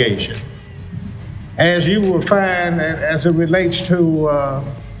desegregation, as you will find, as it relates to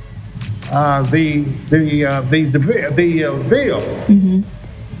the bill.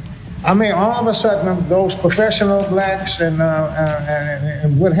 I mean, all of a sudden, those professional blacks and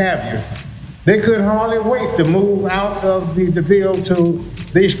what have you, they could hardly wait to move out of the bill to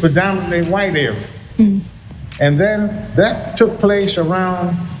these predominantly white areas. And then that took place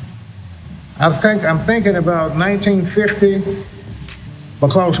around, I'm thinking about 1950,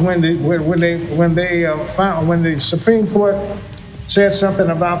 because when the Supreme Court said something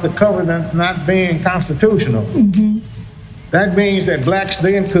about the covenant not being constitutional, that means that blacks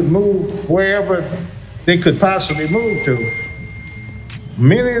then could move wherever they could possibly move to.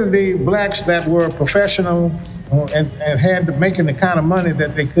 Many of the blacks that were professional and had making the kind of money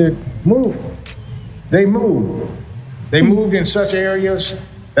that they could move, they moved. They moved in such areas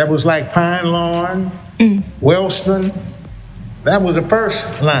that was like Pine Lawn, Wellston. That was the first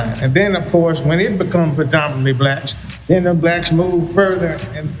line. And then, of course, when it became predominantly blacks, then the blacks moved further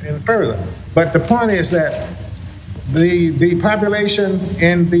and further. But the point is that the population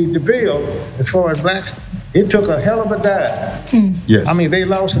in the bill, as far as blacks, it took a hell of a dive. Yes. I mean, they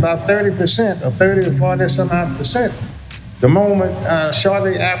lost about 30%, or 30 or 40 some odd percent, the moment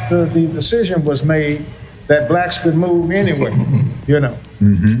shortly after the decision was made that blacks could move anywhere,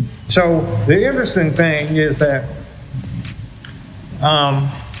 So the interesting thing is that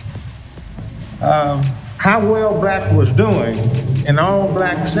how well black was doing in all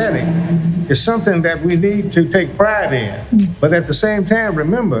black setting is something that we need to take pride in. But at the same time,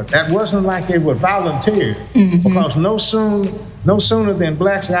 remember, that wasn't like it was volunteered, because no sooner than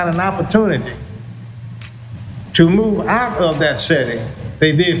blacks got an opportunity to move out of that setting,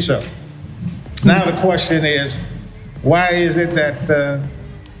 they did so. Now the question is, why is it that,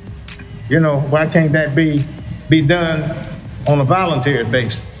 why can't that be done on a volunteer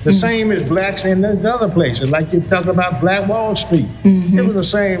basis? The same as blacks in the other places, like you talk about Black Wall Street. It was the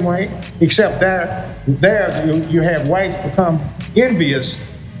same way, except there you have whites become envious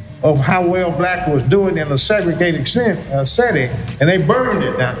of how well black was doing in a segregated setting, and they burned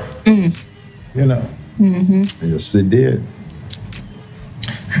it down. Yes, they did.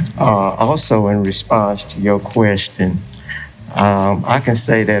 Also, in response to your question, I can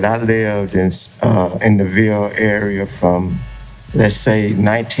say that I lived in the Ville area from let's say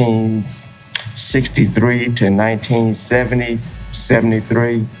 1963 to 1970,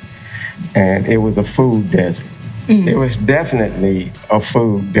 73, and it was a food desert. It was definitely a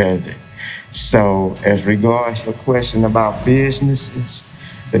food desert. So as regards your question about businesses,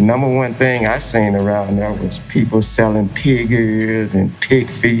 the number one thing I seen around there was people selling pig ears and pig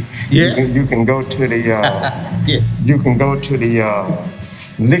feet. Yeah. You can go to the you can go to the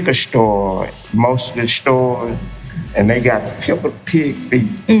liquor store, most of the stores, and they got pickled pig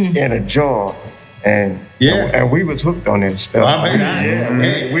feet in a jar. And we was hooked on that stuff.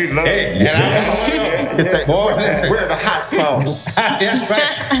 We loved it. Where the hot sauce? That's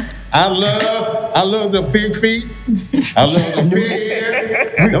right. I love the pig feet. I love the pig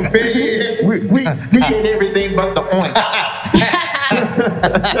ear. The pig ear. We ate everything but the oink.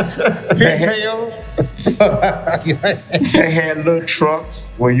 Pigtails. They had little trucks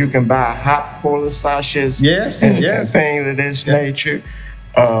where you can buy hot polar sausages and things of this nature.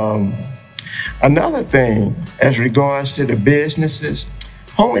 Another thing, as regards to the businesses,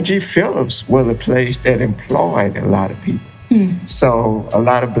 Homer G. Phillips was a place that employed a lot of people. So a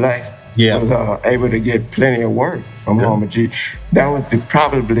lot of blacks was able to get plenty of work from Homer G. That was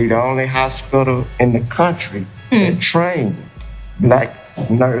probably the only hospital in the country that trained black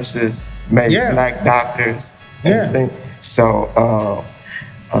nurses, maybe black doctors. So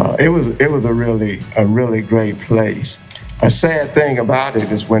it was a really great place. A sad thing about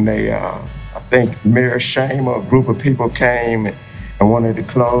it is when they, I think Mayor Shamer, a group of people came and wanted to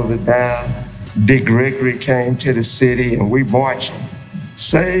close it down. Dick Gregory came to the city and we marched,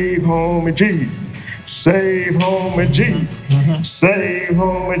 save Homer G, save Homer G, save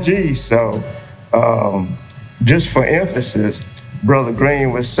Homer G. So just for emphasis, Brother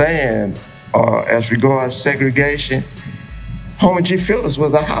Green was saying, as regards segregation, Homer G. Phillips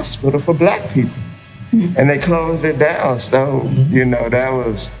was a hospital for black people. And they closed it down. So, you know, that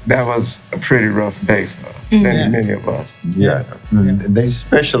was a pretty rough day for many of us. They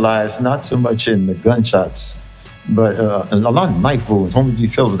specialized not so much in the gunshots, but a lot of night wounds. Homer G.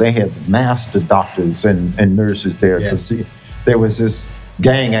 Phillips, they had master doctors and nurses there to see. There was this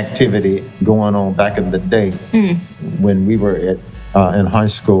gang activity going on back in the day when we were in high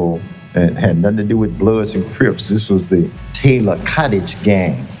school. It had nothing to do with Bloods and Crips. This was the Taylor Cottage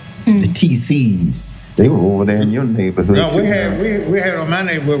gang, the TCs. They were over there in your neighborhood. No, we had on my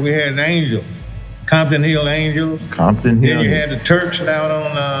neighborhood. We had the Angels, Compton Hill Angels. Compton Hill. Then you had the Turks down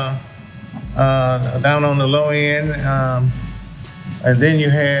on the low end, and then you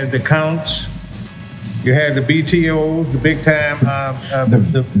had the Counts. You had the BTOs, the big time.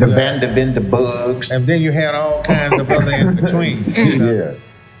 The Vanderbilt Bugs. And then you had all kinds of other in between. You know?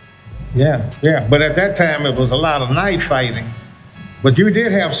 Yeah. But at that time, it was a lot of night fighting. But you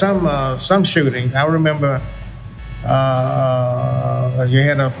did have some shooting. I remember you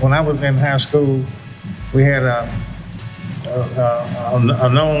had when I was in high school, we had a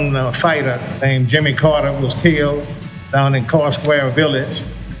known fighter named Jimmy Carter was killed down in Carr Square Village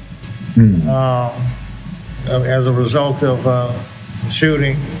as a result of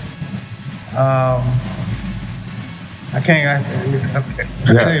shooting. I can't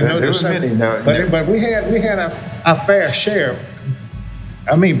notice something. But we had a fair share.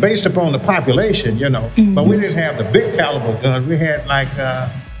 I mean, based upon the population, you know, but we didn't have the big caliber guns. We had like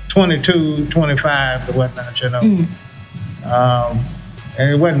 22, 25 or whatnot, you know. And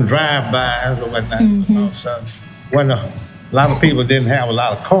it wasn't drive-bys or whatnot. You know, so when a lot of people didn't have a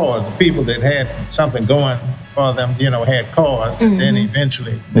lot of cars, the people that had something going for them, you know, had cars, and then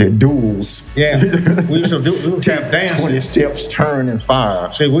eventually... They had duels. Yeah, we used to have dances. 20 steps, turn, and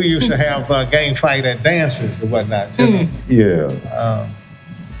fire. See, we used to have gang fight at dances or whatnot, you know. Yeah.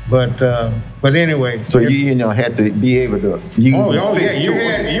 But anyway. So you know had to be able to use you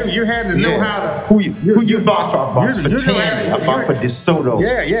had to know how to who you box for. I box for Tanny. I box for DeSoto.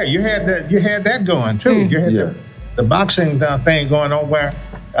 Yeah. You had that going too. You had the boxing thing going on where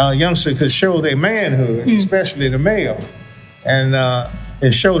youngsters could show their manhood, especially the male, and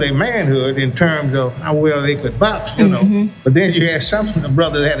show their manhood in terms of how well they could box, you know. But then you had some of the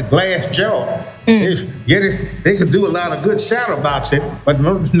brothers that had a glass jaw. They could do a lot of good shadow boxing, but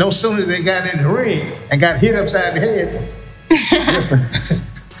no sooner they got in the ring and got hit upside the head,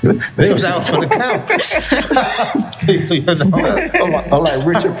 they was out for the count. You know? Like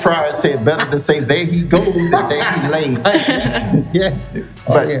Richard Pryor said, better to say there he goes than there he lay.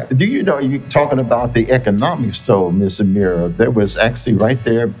 But do you know, you're talking about the economics though, Miss Amira, there was actually right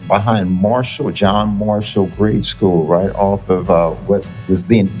there behind John Marshall Grade School, right off of what was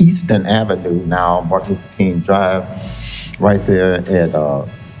then Eastern Avenue, now Martin Luther King Drive, right there at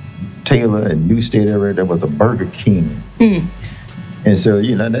Taylor and New State area, there was a Burger King. And so,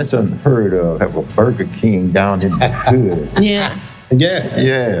 you know, that's unheard of, have a Burger King down in the hood. Yeah.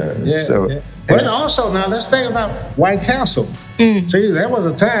 Yeah. So, yeah. But also, now let's think about White Castle. See, there was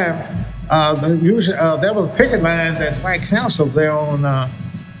a time, there was picket lines at White Castle there on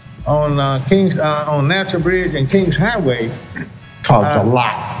Natural Bridge and Kings Highway. Caused a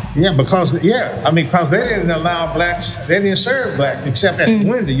lot. Yeah, because they didn't allow blacks, they didn't serve blacks except at the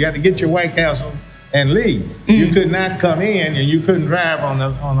window. You had to get your White Castle and leave. You could not come in and you couldn't drive on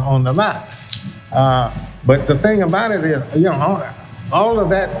the lot. But the thing about it is, you know, all of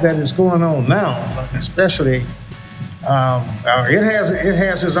that is going on now, especially, it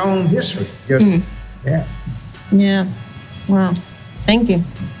has its own history. Yeah. Wow. Thank you.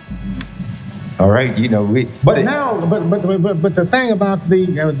 All right, you know, But the thing about the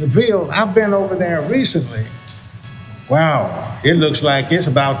Ville, I've been over there recently. Wow, it looks like we're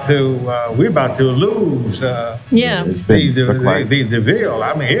about to lose. The Ville.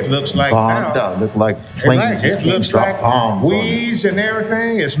 I mean, it looks like bombed now. out. Look like planes just looks drop like bombs weeds and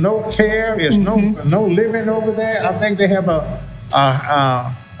everything. It's no care. It's no living over there. I think they have a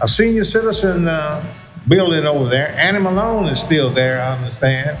senior citizen building over there. Annie Malone is still there, I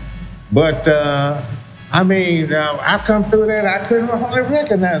understand. But I come through that, I couldn't hardly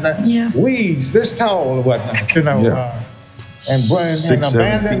recognize that. Weeds this tall or whatnot, you know, and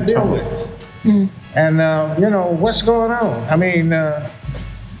abandoned buildings. And, you know, what's going on? I mean...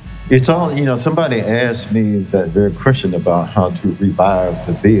 it's all, you know, somebody asked me that very question about how to revive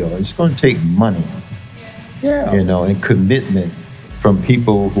the Ville. It's going to take money, you know, and commitment from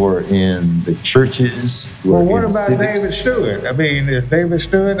people who are in the churches, who are in what about civics. David Stewart? I mean, is David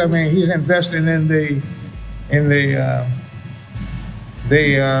Stewart, he's investing in the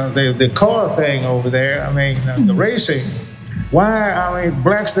car thing over there. I mean, the racing. Why?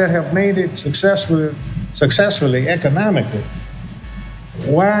 Blacks that have made it successfully economically.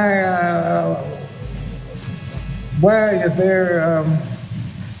 Why is there?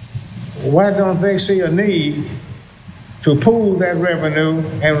 Why don't they see a need to pool that revenue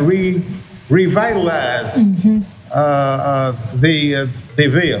and revitalize the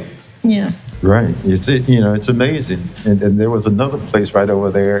Ville? Yeah. Right. It's amazing. And there was another place right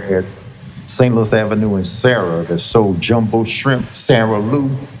over there at St. Louis Avenue in Sarah that sold jumbo shrimp, Sarah Lou.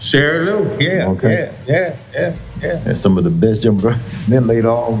 Yeah. Okay. Yeah. And some of the best jumbo. Then later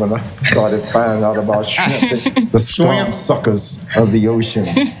on, when I started finding out about shrimp, the storm suckers of the ocean.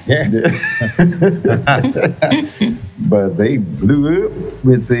 But they blew up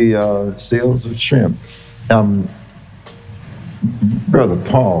with the sales of shrimp. Brother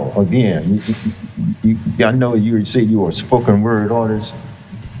Paul, again, I know you said you were a spoken word artist,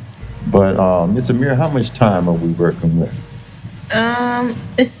 but Ms. Amir, how much time are we working with?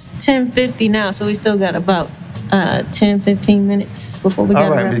 It's 10:50 now, so we still got about 10-15 minutes before we got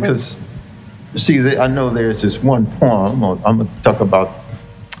to wrap up. Because see, I know there's this one poem. I'm going to talk about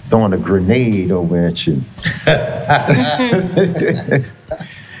throwing a grenade over at you.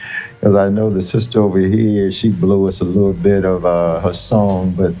 Because I know the sister over here, she blew us a little bit of her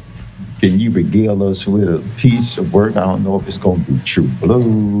song, but can you regale us with a piece of work? I don't know if it's going to be True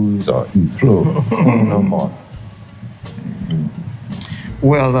Blues or E-Plug. No more.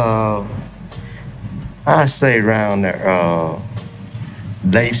 Well, I say around the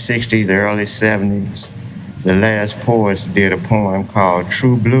late 60s, early 70s, the last poets did a poem called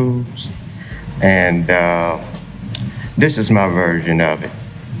True Blues, and this is my version of it.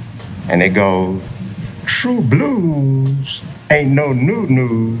 And it goes, true blues ain't no new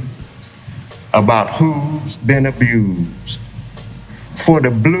news about who's been abused. For the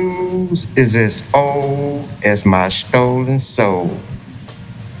blues is as old as my stolen soul.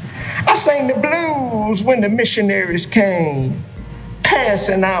 I sang the blues when the missionaries came,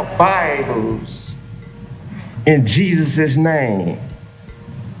 passing out Bibles in Jesus' name.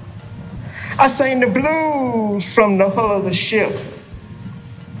 I sang the blues from the hull of the ship,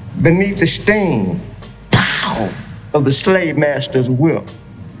 beneath the sting, pow, of the slave master's whip.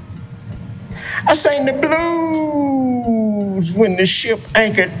 I sang the blues when the ship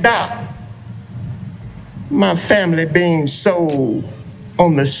anchored dock, my family being sold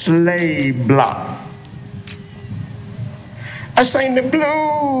on the slave block. I sang the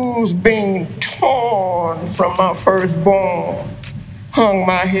blues being torn from my firstborn, hung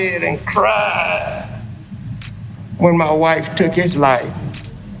my head and cried when my wife took his life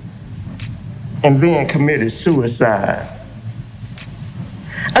and then committed suicide.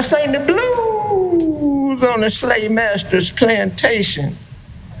 I sang the blues on the slave master's plantation,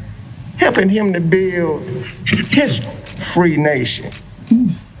 helping him to build his free nation.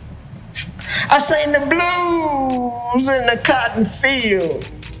 I seen the blues in the cotton field,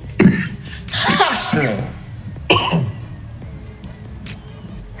 hustling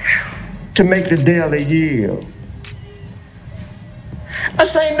to make the daily yield. I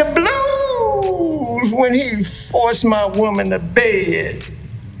seen the blues when he forced my woman to bed.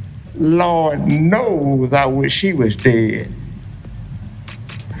 Lord knows I wish he was dead.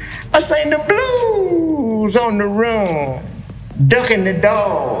 I seen the blues on the run, ducking the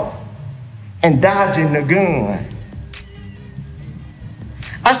dog and dodging the gun.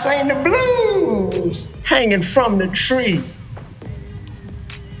 I seen the blues hanging from the tree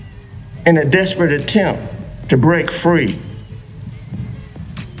in a desperate attempt to break free.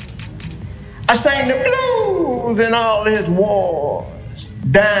 I seen the blues in all his wars,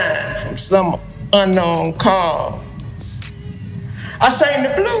 dying from some unknown cause. I sang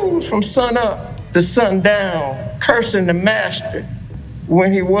the blues from sun up to sundown, cursing the master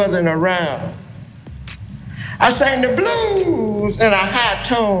when he wasn't around. I sang the blues in a high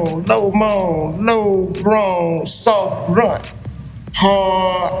tone, low moan, low groan, soft grunt,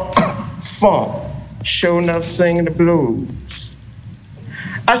 hard funk, sure enough singing the blues.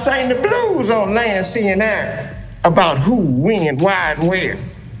 I sang the blues on land, sea, and air about who, when, why, and where.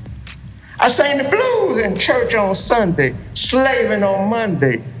 I sang the blues in church on Sunday, slaving on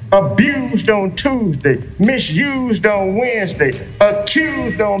Monday, abused on Tuesday, misused on Wednesday,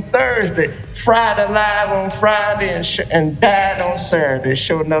 accused on Thursday, fried alive on Friday, and died on Saturday.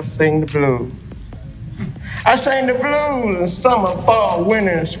 Sure enough, sing the blues. I sang the blues in summer, fall, winter,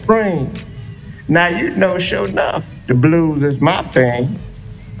 and spring. Now you know, sure enough, the blues is my thing.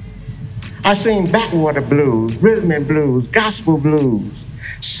 I sing backwater blues, rhythm and blues, gospel blues,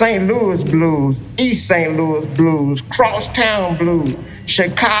 St. Louis blues, East St. Louis blues, crosstown blues,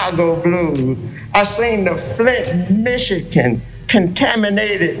 Chicago blues. I sing the Flint, Michigan,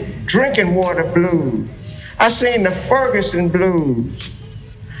 contaminated drinking water blues. I sing the Ferguson blues.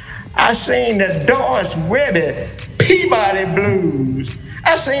 I sing the Doris Webby Peabody blues.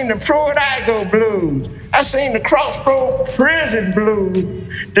 I sing the Pruitt-Igoe blues. I sing the Crossroad Prison blues,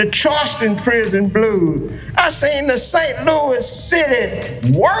 the Charleston Prison blues. I sing the St. Louis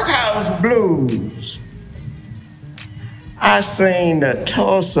City Workhouse blues. I sing the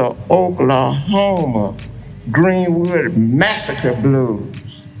Tulsa, Oklahoma Greenwood Massacre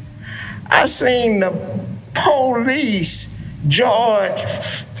blues. I sing the Police George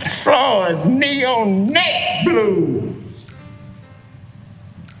Floyd Neon Neck blues.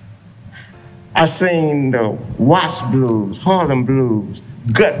 I sing the Watts blues, Harlem blues,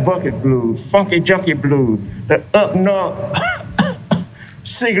 Gut Bucket blues, Funky Junkie blues, the Up North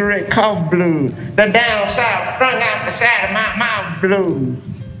cigarette cough blues, the down south strung out the side of my mouth blues,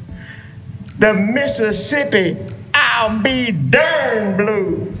 the Mississippi I'll be darned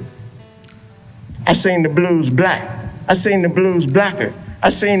blues. I sing the blues black. I sing the blues blacker. I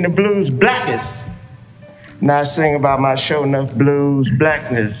sing the blues blackest. Now I sing about my show enough blues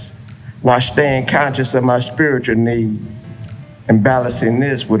blackness, while staying conscious of my spiritual need and balancing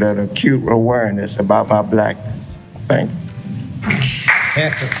this with an acute awareness about my blackness. Thank you.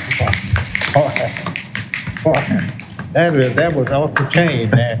 That was off the chain,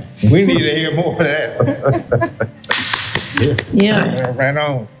 man. We need to hear more of that. Yeah. Right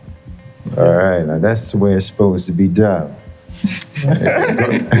on. All right, now that's the way it's supposed to be done.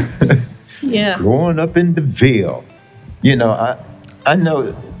 Yeah. Growing up in the Ville, you know, I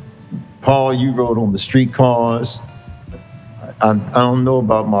know, Paul, you rode on the streetcars. I don't know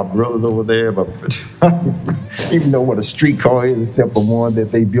about my brothers over there, but I don't even know what a streetcar is except for one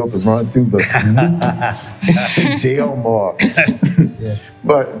that they built to run through the Delmar. Yeah.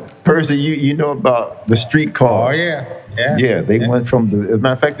 But Percy, you know about the streetcar. Oh, yeah. Yeah, they went from as a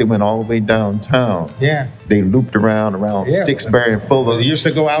matter of fact, they went all the way downtown. Yeah. They looped around Sticksbury and Fuller. They used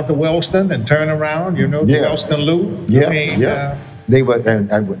to go out to Wellston and turn around, the Wellston Loop. Yeah, They would,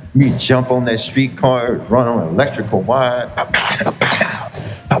 and we'd jump on that streetcar, run on an electrical wire,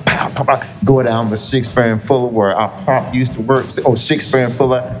 go down to Sticksbury and Fuller where our pop used to work. Sticksbury and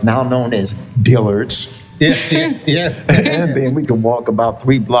Fuller, now known as Dillard's. Yeah. And then we could walk about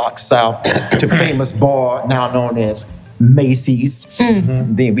 3 blocks south to famous bar, now known as Macy's.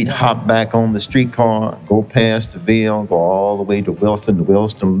 Mm-hmm. Then we'd hop back on the streetcar, go past the Ville, go all the way to Wilson, the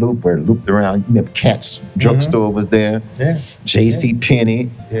Wilson Loop, where it looped around. You remember Katz Drugstore was there. Yeah. J.C.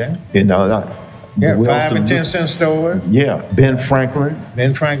 Penney. Yeah. You know, the 5 and 10 cent store. Yeah. Ben Franklin.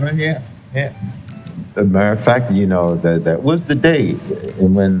 Yeah. As a matter of fact, that was the day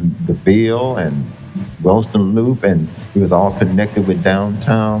when the Ville and Wellston Loop, and it was all connected with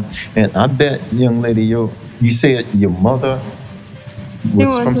downtown. And I bet, young lady, you said your mother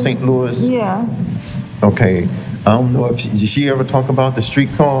was from St. Louis? Yeah. Okay. I don't know if did she ever talk about the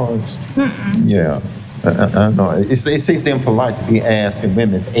streetcars? Yeah. I know. It seems impolite to be asking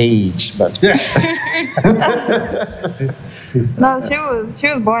women's age, but No, she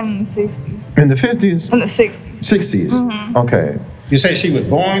was born in the 60s. in the 50s? In the 60s. 60s? Okay. You say she was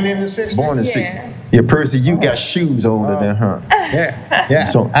born in the 60s? Born in the Yeah. 60s. Yeah, Percy, you got shoes older than her. Yeah.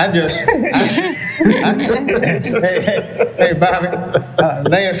 So- Hey, Bobby,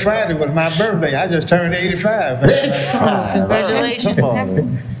 last Friday was my birthday. I just turned 85. Congratulations. Come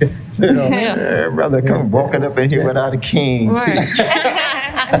on. You know, Yeah. Brother, come walking up in here without a cane, too. Right.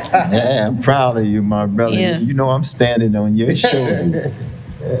 Yeah, I'm proud of you, my brother. Yeah. You know I'm standing on your shoulders.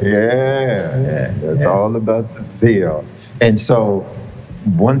 Yeah. That's all about the Ville. And so,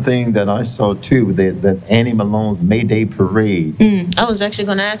 one thing that I saw too, that Annie Malone's May Day Parade. I was actually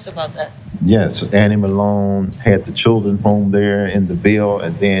going to ask about that. Yes, Annie Malone had the children's home there in the Ville,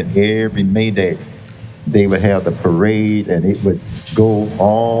 and then every May Day, they would have the parade, and it would go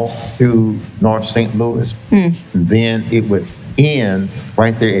all through North St. Louis, and then it would end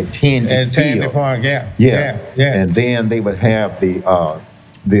right there at Tandy and Tandy Field. Park, Yeah. yeah. And then they would have the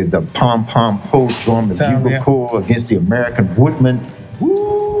pom-pom post drum and Time, bugle yeah. corps against the American Woodmen.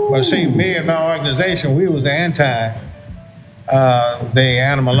 Well, see, me and my organization, we was the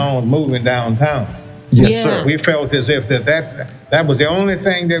Annie Malone moving downtown. Yes, Yeah. sir. We felt as if that was the only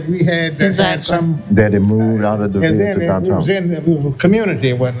thing that we had that had Exactly. some. That it moved out of the And Ville then to it was downtown. it was a community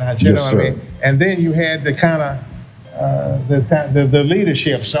and whatnot, you Yes, know what sir. I mean? And then you had the kind of the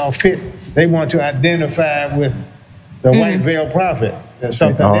leadership saw fit. They want to identify with the White Veil Prophet. There's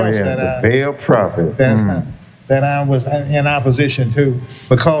something else the that Veil Prophet. that I was in opposition to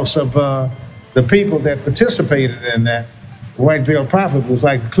because of the people that participated in that. The White Veil Prophet was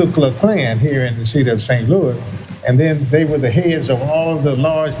like the Ku Klux Klan here in the city of St. Louis. And then they were the heads of all of the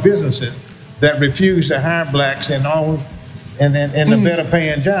large businesses that refused to hire blacks in the better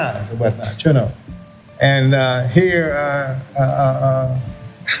paying jobs and whatnot, you know. And here,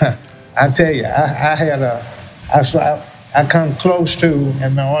 I tell you, I come close to,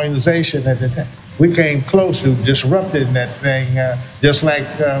 in my organization at the time, we came close to disrupting that thing, just like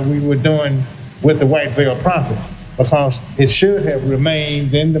we were doing with the White Veil Prophet, because it should have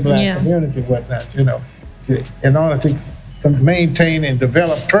remained in the black community and whatnot, you know, in order to maintain and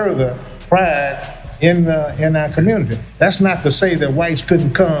develop further pride in our community. That's not to say that whites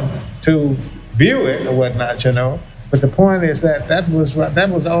couldn't come to view it or whatnot, you know, but the point is that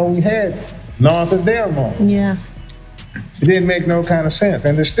was all we had north of Delmont. Yeah. It didn't make no kind of sense,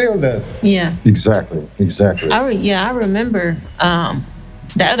 and it still doesn't. Yeah. Exactly. I remember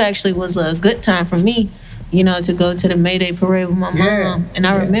that actually was a good time for me, you know, to go to the May Day parade with my mom. And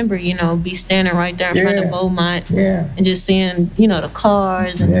I remember, you know, be standing right there in front of Beaumont and just seeing, you know, the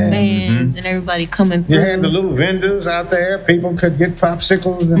cars and the vans and everybody coming through. You had the little vendors out there. People could get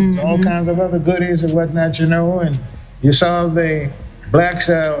popsicles and all kinds of other goodies and whatnot, you know, and you saw the blacks,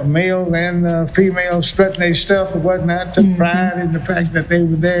 male and female, strutting their stuff and whatnot, took pride in the fact that they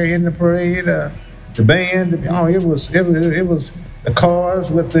were there in the parade. The band, it was the cars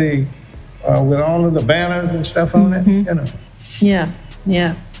with all of the banners and stuff on it, you know. Yeah.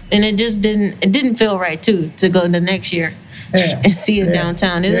 And it just didn't feel right too to go the next year and see it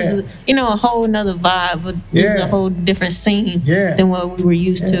downtown. It was, you know, a whole nother vibe, but just a whole different scene than what we were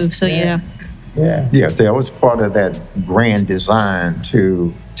used to. So Yeah, I was part of that grand design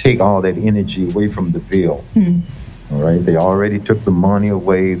to take all that energy away from the Ville. All right, they already took the money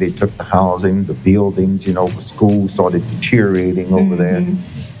away. They took the housing, the buildings. You know, the school started deteriorating over there.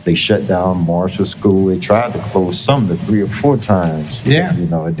 They shut down Marshall School. They tried to close some 3 or 4 times. Yeah. You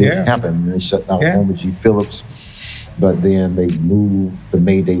know, it didn't happen. They shut down Homer G. Phillips. But then they moved the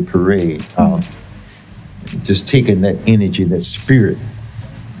May Day Parade. Just taking that energy, that spirit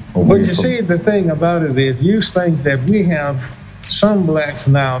away But you from. see, the thing about it is, you think that we have some blacks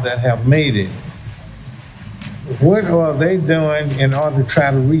now that have made it. What are they doing in order to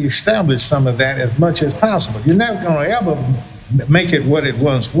try to reestablish some of that as much as possible? You're not going to ever make it what it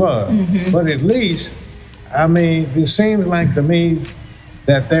once was. But at least, I mean, it seems like to me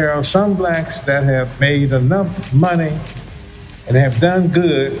that there are some blacks that have made enough money and have done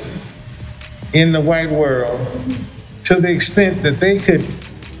good in the white world to the extent that they could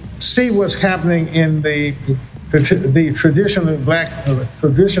see what's happening in the traditional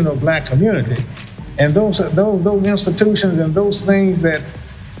black community, and those institutions and those things that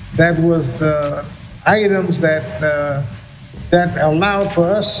was items that allowed for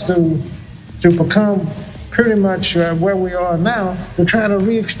us to become pretty much where we are now, to try to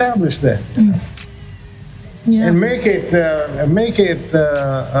reestablish that. and make it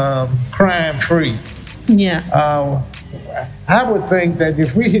crime free. Yeah. I would think that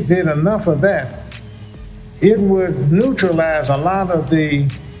if we did enough of that, it would neutralize a lot of the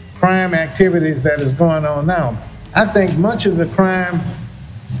crime activities that is going on now. I think much of the crime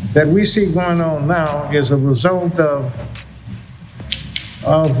that we see going on now is a result of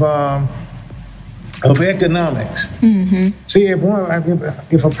economics. See,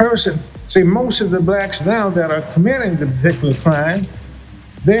 if a person, see, most of the blacks now that are committing the particular crime,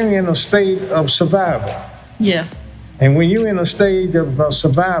 they're in a state of survival. Yeah. And when you're in a state of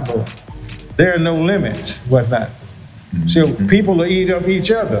survival, there are no limits, whatnot. So people will eat up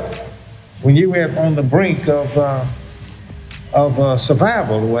each other when you are on the brink of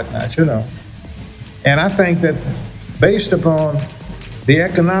survival or whatnot, you know. And I think that based upon the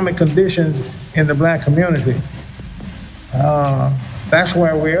economic conditions in the black community, that's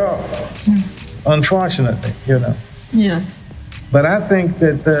where we are, unfortunately, you know. Yeah. But I think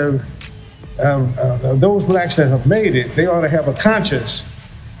that those blacks that have made it, they ought to have a conscience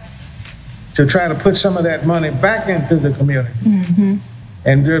to try to put some of that money back into the community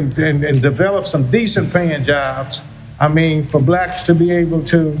and develop some decent paying jobs. I mean, for blacks to be able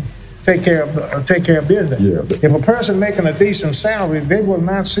to take care of business. Yeah, if a person making a decent salary, they will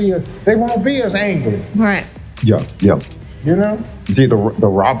not see it. They won't be as angry. Right. Yeah. You know. See, the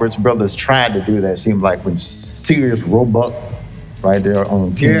Roberts brothers tried to do that. It seemed like when Sears Roebuck, right there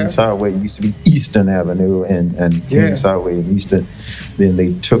on Kings Highway, used to be Eastern Avenue and Kings Highway in Eastern. Then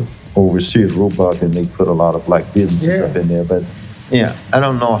they took over Sears Roebuck and they put a lot of black businesses up in there. But yeah, I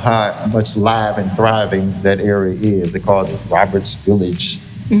don't know how much live and thriving that area is. They call it Roberts Village,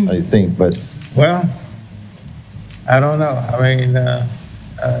 I think. But well, I don't know. I mean,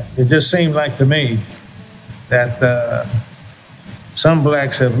 it just seemed like to me that some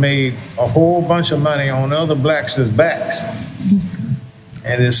blacks have made a whole bunch of money on other blacks' backs.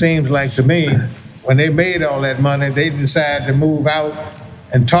 And it seems like to me, when they made all that money, they decided to move out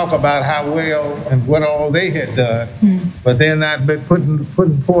and talk about how well and what all they had done. But they're not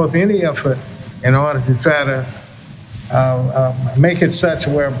putting forth any effort in order to try to make it such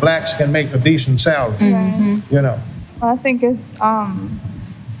where blacks can make a decent salary. You know. I think it's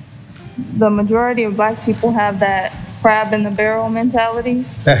the majority of black people have that crab in the barrel mentality.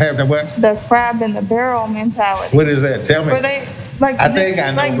 That have the what? The crab in the barrel mentality. What is that? Tell me. Where they like I think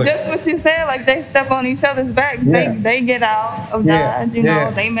I know, like but just what you said, like they step on each other's backs. They get out of Dodge, you know,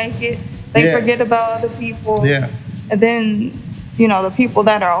 they make it. They forget about other people. And then, you know, the people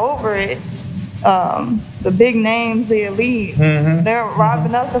that are over it, the big names, the elite, they're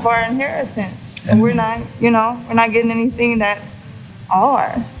robbing us of our inheritance. And we're not, you know, we're not getting anything that's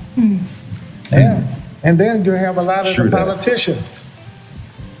ours. Yeah. And then you have a lot of the politicians.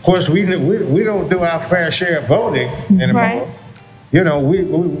 Of course, we don't do our fair share of voting anymore. Right. You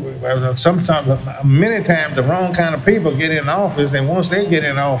know, sometimes, many times, the wrong kind of people get in office, and once they get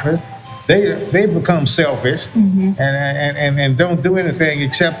in office, they become selfish and don't do anything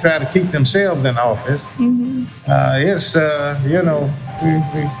except try to keep themselves in office. It's you know,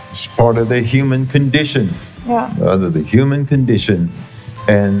 it's part of the human condition. The human condition,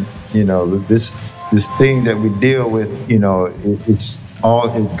 and you know this thing that we deal with. You know,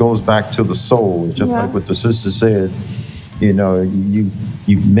 it goes back to the soul. Just like what the sister said. You know, you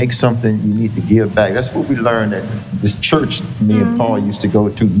make something, you need to give back. That's what we learned at this church me and Paul used to go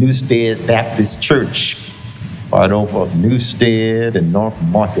to, Newstead Baptist Church, right over Newstead and North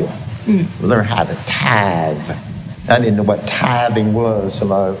Market. We learned how to tithe. I didn't know what tithing was,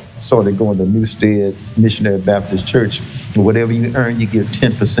 so I started going to Newstead Missionary Baptist Church. Whatever you earn, you give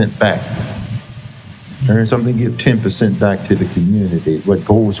 10% back. Earn something, give 10% back to the community. What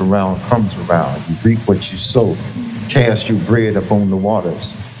goes around comes around. You reap what you sow. Cast your bread upon the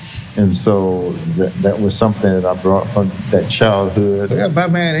waters. And so that was something that I brought from that childhood. Yeah, my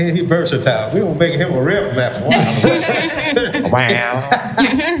man, he versatile. We gonna make him a rep after a while. Wow.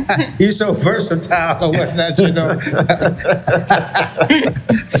 He's so versatile or whatnot, you know.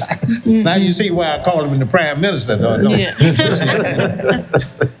 Now you see why I call him the prime minister, though.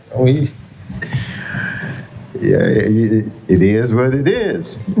 It is what it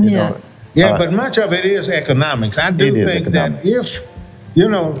is. You know. Yeah, but much of it is economics. I do think that if, you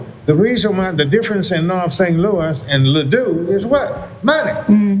know, the reason why the difference in North St. Louis and Ladue is what?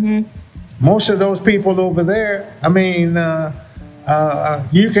 Money. Most of those people over there, I mean,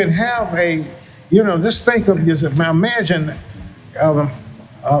 you can have you know, just think of yourself. Now imagine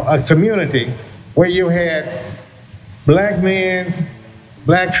a community where you had black men,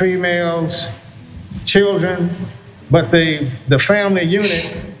 black females, children, but the family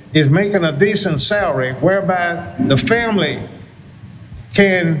unit is making a decent salary, whereby the family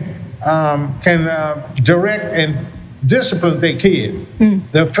can direct and discipline their kid.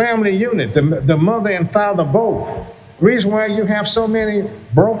 The family unit, the mother and father both. Reason why you have so many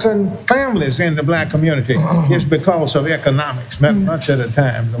broken families in the black community is because of economics, much of the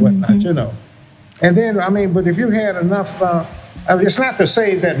time and whatnot, you know. And then, I mean, but if you had enough, it's not to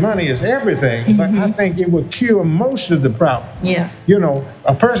say that money is everything, but I think it would cure most of the problem. Yeah. You know,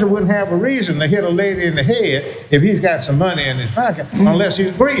 a person wouldn't have a reason to hit a lady in the head if he's got some money in his pocket, unless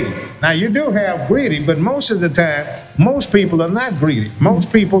he's greedy. Now, you do have greedy, but most of the time, most people are not greedy.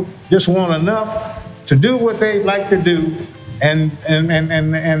 Most people just want enough to do what they like to do and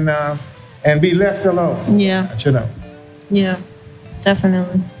be left alone. Yeah. You know. Yeah,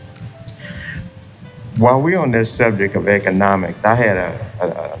 definitely. While we're on this subject of economics, I had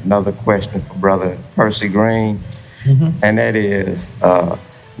another question for Brother Percy Green, and that is,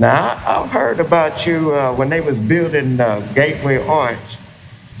 now I've heard about you when they was building Gateway Arch,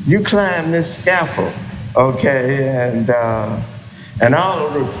 you climbed this scaffold, okay, and all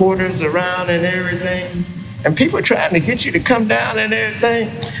the reporters around and everything, and people trying to get you to come down and everything,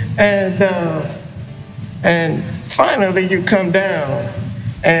 and finally you come down,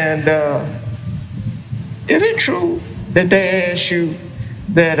 and is it true that they asked you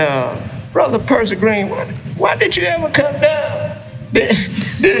that, Brother Percy Green, why did you ever come down? Did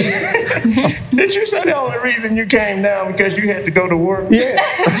you say the only reason you came down because you had to go to work? Yeah.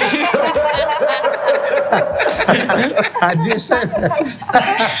 I did say that.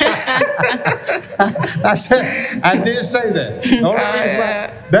 I did say that. The only reason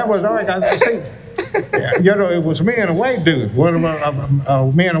why, that was all right. I say, you know, it was me and a white dude. One of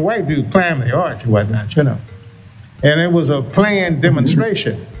me and a white dude climbed the arch and whatnot, you know. And it was a planned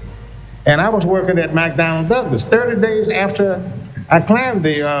demonstration. And I was working at McDonnell Douglas. 30 days after I climbed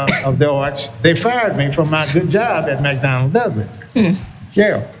the arch, they fired me from my good job at McDonnell Douglas.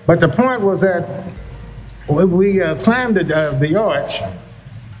 Yeah, but the point was that we climbed the arch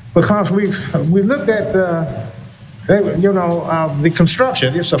because we looked at the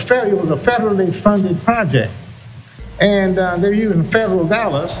construction. It was a federally funded project, and they're using federal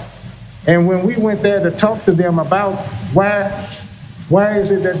dollars. And when we went there to talk to them about why is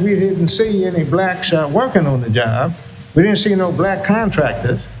it that we didn't see any blacks working on the job, we didn't see no black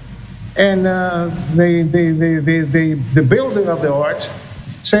contractors, and the builder of the arch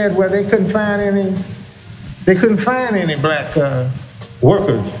said, well, they couldn't find any black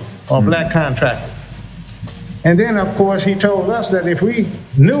workers or black contractors. And then, of course, he told us that if we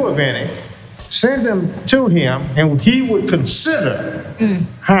knew of any, send them to him, and he would consider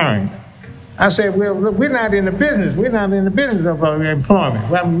hiring. I said, well, look, we're not in the business. We're not in the business of employment.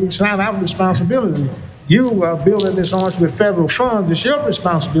 Well, it's not our responsibility. You are building this arch with federal funds. It's your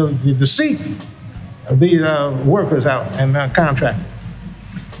responsibility to seek these workers out and contractors.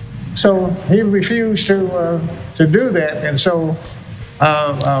 So he refused to do that, and so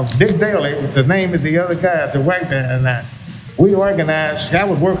Dick Daly, the name of the other guy, the white guy, and we organized. I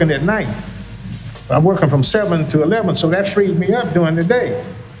was working at night. I'm working from 7 to 11, so that freed me up during the day.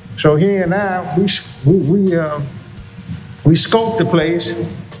 So he and I, we scoped the place,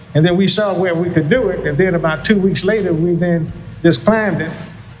 and then we saw where we could do it. And then about 2 weeks later, we then just climbed it.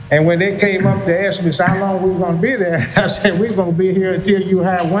 And when they came up, they asked me, so how long we were going to be there? I said, we're going to be here until you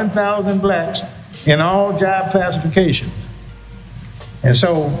hire 1,000 blacks in all job classifications. And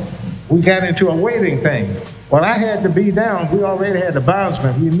so we got into a waiting thing. Well, I had to be down. We already had the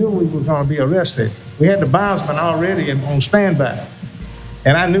bondsman. We knew we were going to be arrested. We had the bondsman already on standby.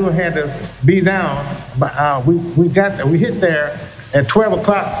 And I knew I had to be down. We hit there at 12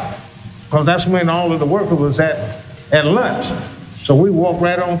 o'clock, because that's when all of the workers was at lunch. So we walked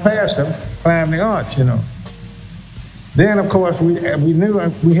right on past them, climbed the arch, you know. Then, of course, we knew I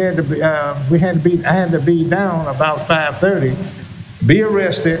had to be down about 5:30, be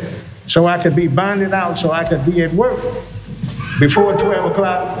arrested, so I could be bonded out, so I could be at work before 12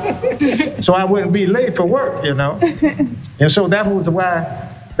 o'clock, so I wouldn't be late for work, you know. And so that's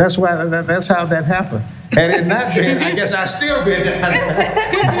how that happened. Had it not been, I guess I'd still been down there.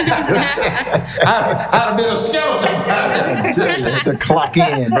 I'd have been a skeleton. I tell you, the clock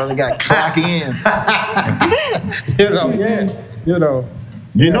in, brother, got clock in.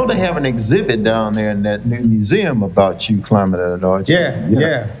 You know they have an exhibit down there in that new museum about you climbing that arch.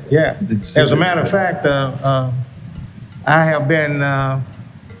 Yeah. As a matter of fact, I have been,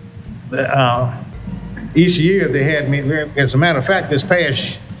 each year they had me, as a matter of fact, this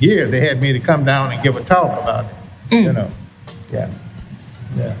past year they had me to come down and give a talk about it, you know. Yeah.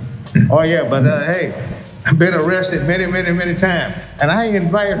 Oh yeah, but hey, been arrested many, many, many times. And I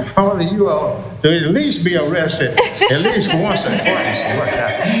invite all of you all to at least be arrested at least once or twice.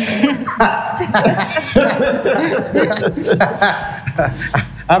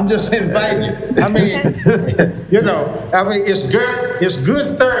 I'm just inviting you. I mean, it's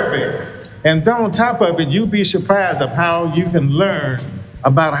good therapy. And then on top of it, you'll be surprised of how you can learn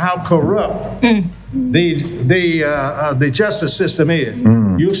about how corrupt the justice system is.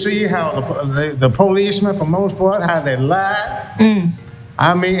 You see how the policemen, for most part, how they lie.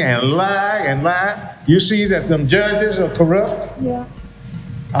 I mean, and lie. You see that them judges are corrupt. Yeah.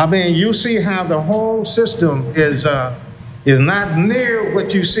 I mean, you see how the whole system is not near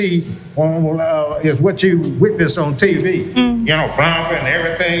what you see is what you witness on TV. Prompt and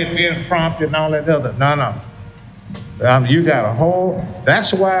everything is being prompted and all that other. No. You got a whole.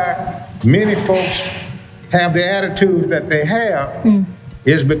 That's why many folks have the attitudes that they have.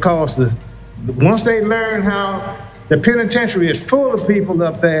 Is because once they learn how the penitentiary is full of people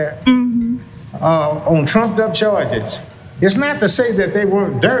up there on trumped up charges. It's not to say that they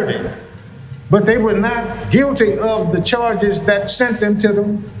weren't dirty, but they were not guilty of the charges that sent them to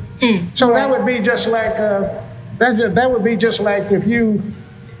them. So that would be just like that would be just like if you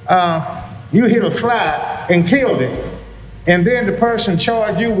hit a fly and killed it, and then the person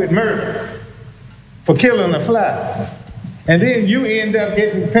charged you with murder for killing a fly, and then you end up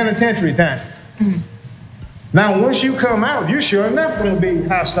getting penitentiary time. Now, once you come out, you're sure enough going to be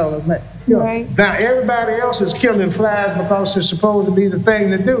hostile of man. Right. Now, everybody else is killing flies because it's supposed to be the thing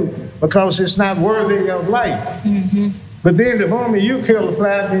to do, because it's not worthy of life. But then the moment you kill a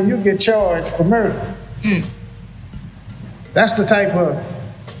fly, then you get charged for murder. That's the type of.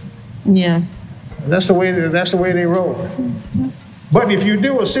 Yeah. That's the way they roll. But if you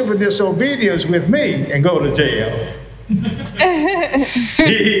do a civil disobedience with me and go to jail.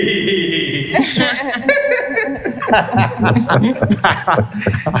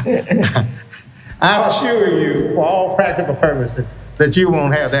 I assure you, for all practical purposes, that you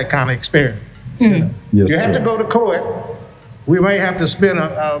won't have that kind of experience. Yes, you have to go to court. We may have to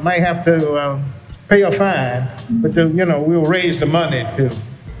pay a fine, but we'll raise the money to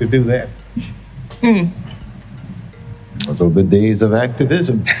do that. Those are the days of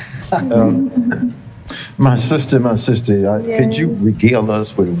activism. My sister, could you regale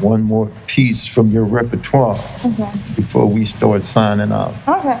us with one more piece from your repertoire before we start signing off?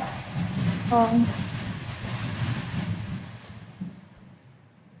 Okay.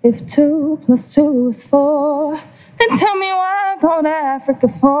 If 2 + 2 is 4, then tell me why I go to Africa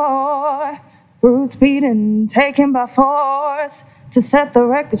for. Bruised, beaten, taken by force. To set the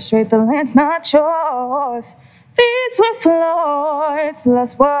record straight, the land's not yours. These were floors,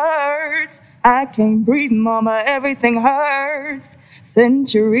 less words. I can't breathe, mama, everything hurts.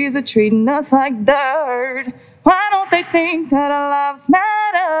 Centuries are treating us like dirt. Why don't they think that our lives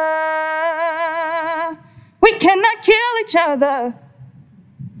matter? We cannot kill each other.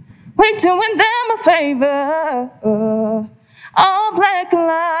 We're doing them a favor. All black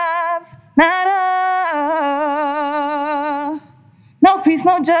lives matter. No peace,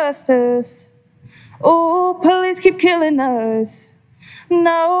 no justice. Ooh, police keep killing us.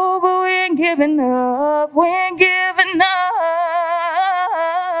 No, but we ain't giving up. We ain't giving up.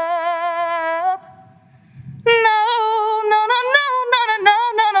 No.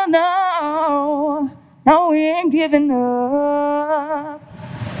 No, we ain't giving up.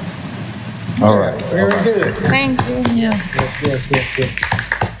 All right. Very good. Thank you. Yeah. Yes.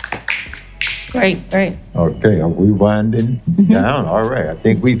 Great. Okay, are we winding down? All right, I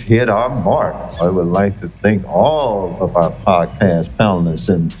think we've hit our mark. I would like to thank all of our podcast panelists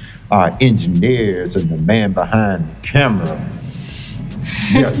and our engineers and the man behind the camera.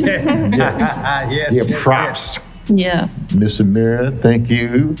 Yes. Yeah, props. Yeah. Miss Amira, thank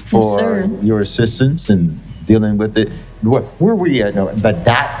you for your assistance in dealing with it. Where were we at? The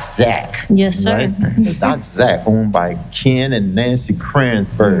Doc Zac. Yes, sir. Right? The Doc Zac, owned by Ken and Nancy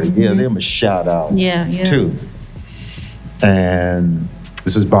Cransburg. Yeah, them a shout out. Yeah. Too. And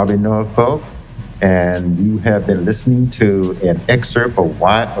this is Bobby Norfolk, and you have been listening to an excerpt of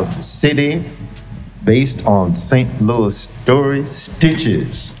Why of the City, based on St. Louis story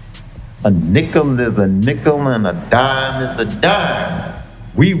Stitches. A nickel is a nickel and a dime is a dime.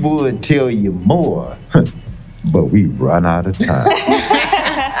 We would tell you more, but we run out of time.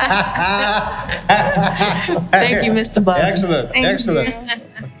 Thank you, Mr. Bob. Excellent.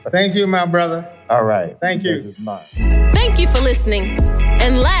 Thank you, my brother. All right. Thank you. Thank you for listening.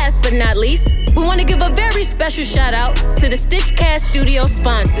 And last but not least, we want to give a very special special shout out to the Stitchcast Studio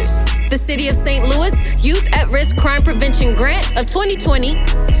sponsors: the City of St. Louis Youth at-Risk Crime Prevention Grant of 2020,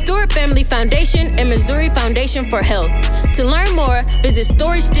 Stewart Family Foundation, and Missouri Foundation for Health. To learn more, visit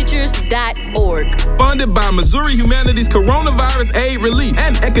storystitchers.org. Funded by Missouri Humanities Coronavirus Aid Relief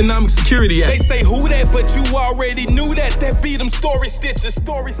and Economic Security Act. They say who that, but you already knew that. That be them Story Stitchers.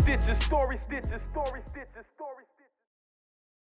 Story Stitchers, Story Stitchers, Story Stitchers, Story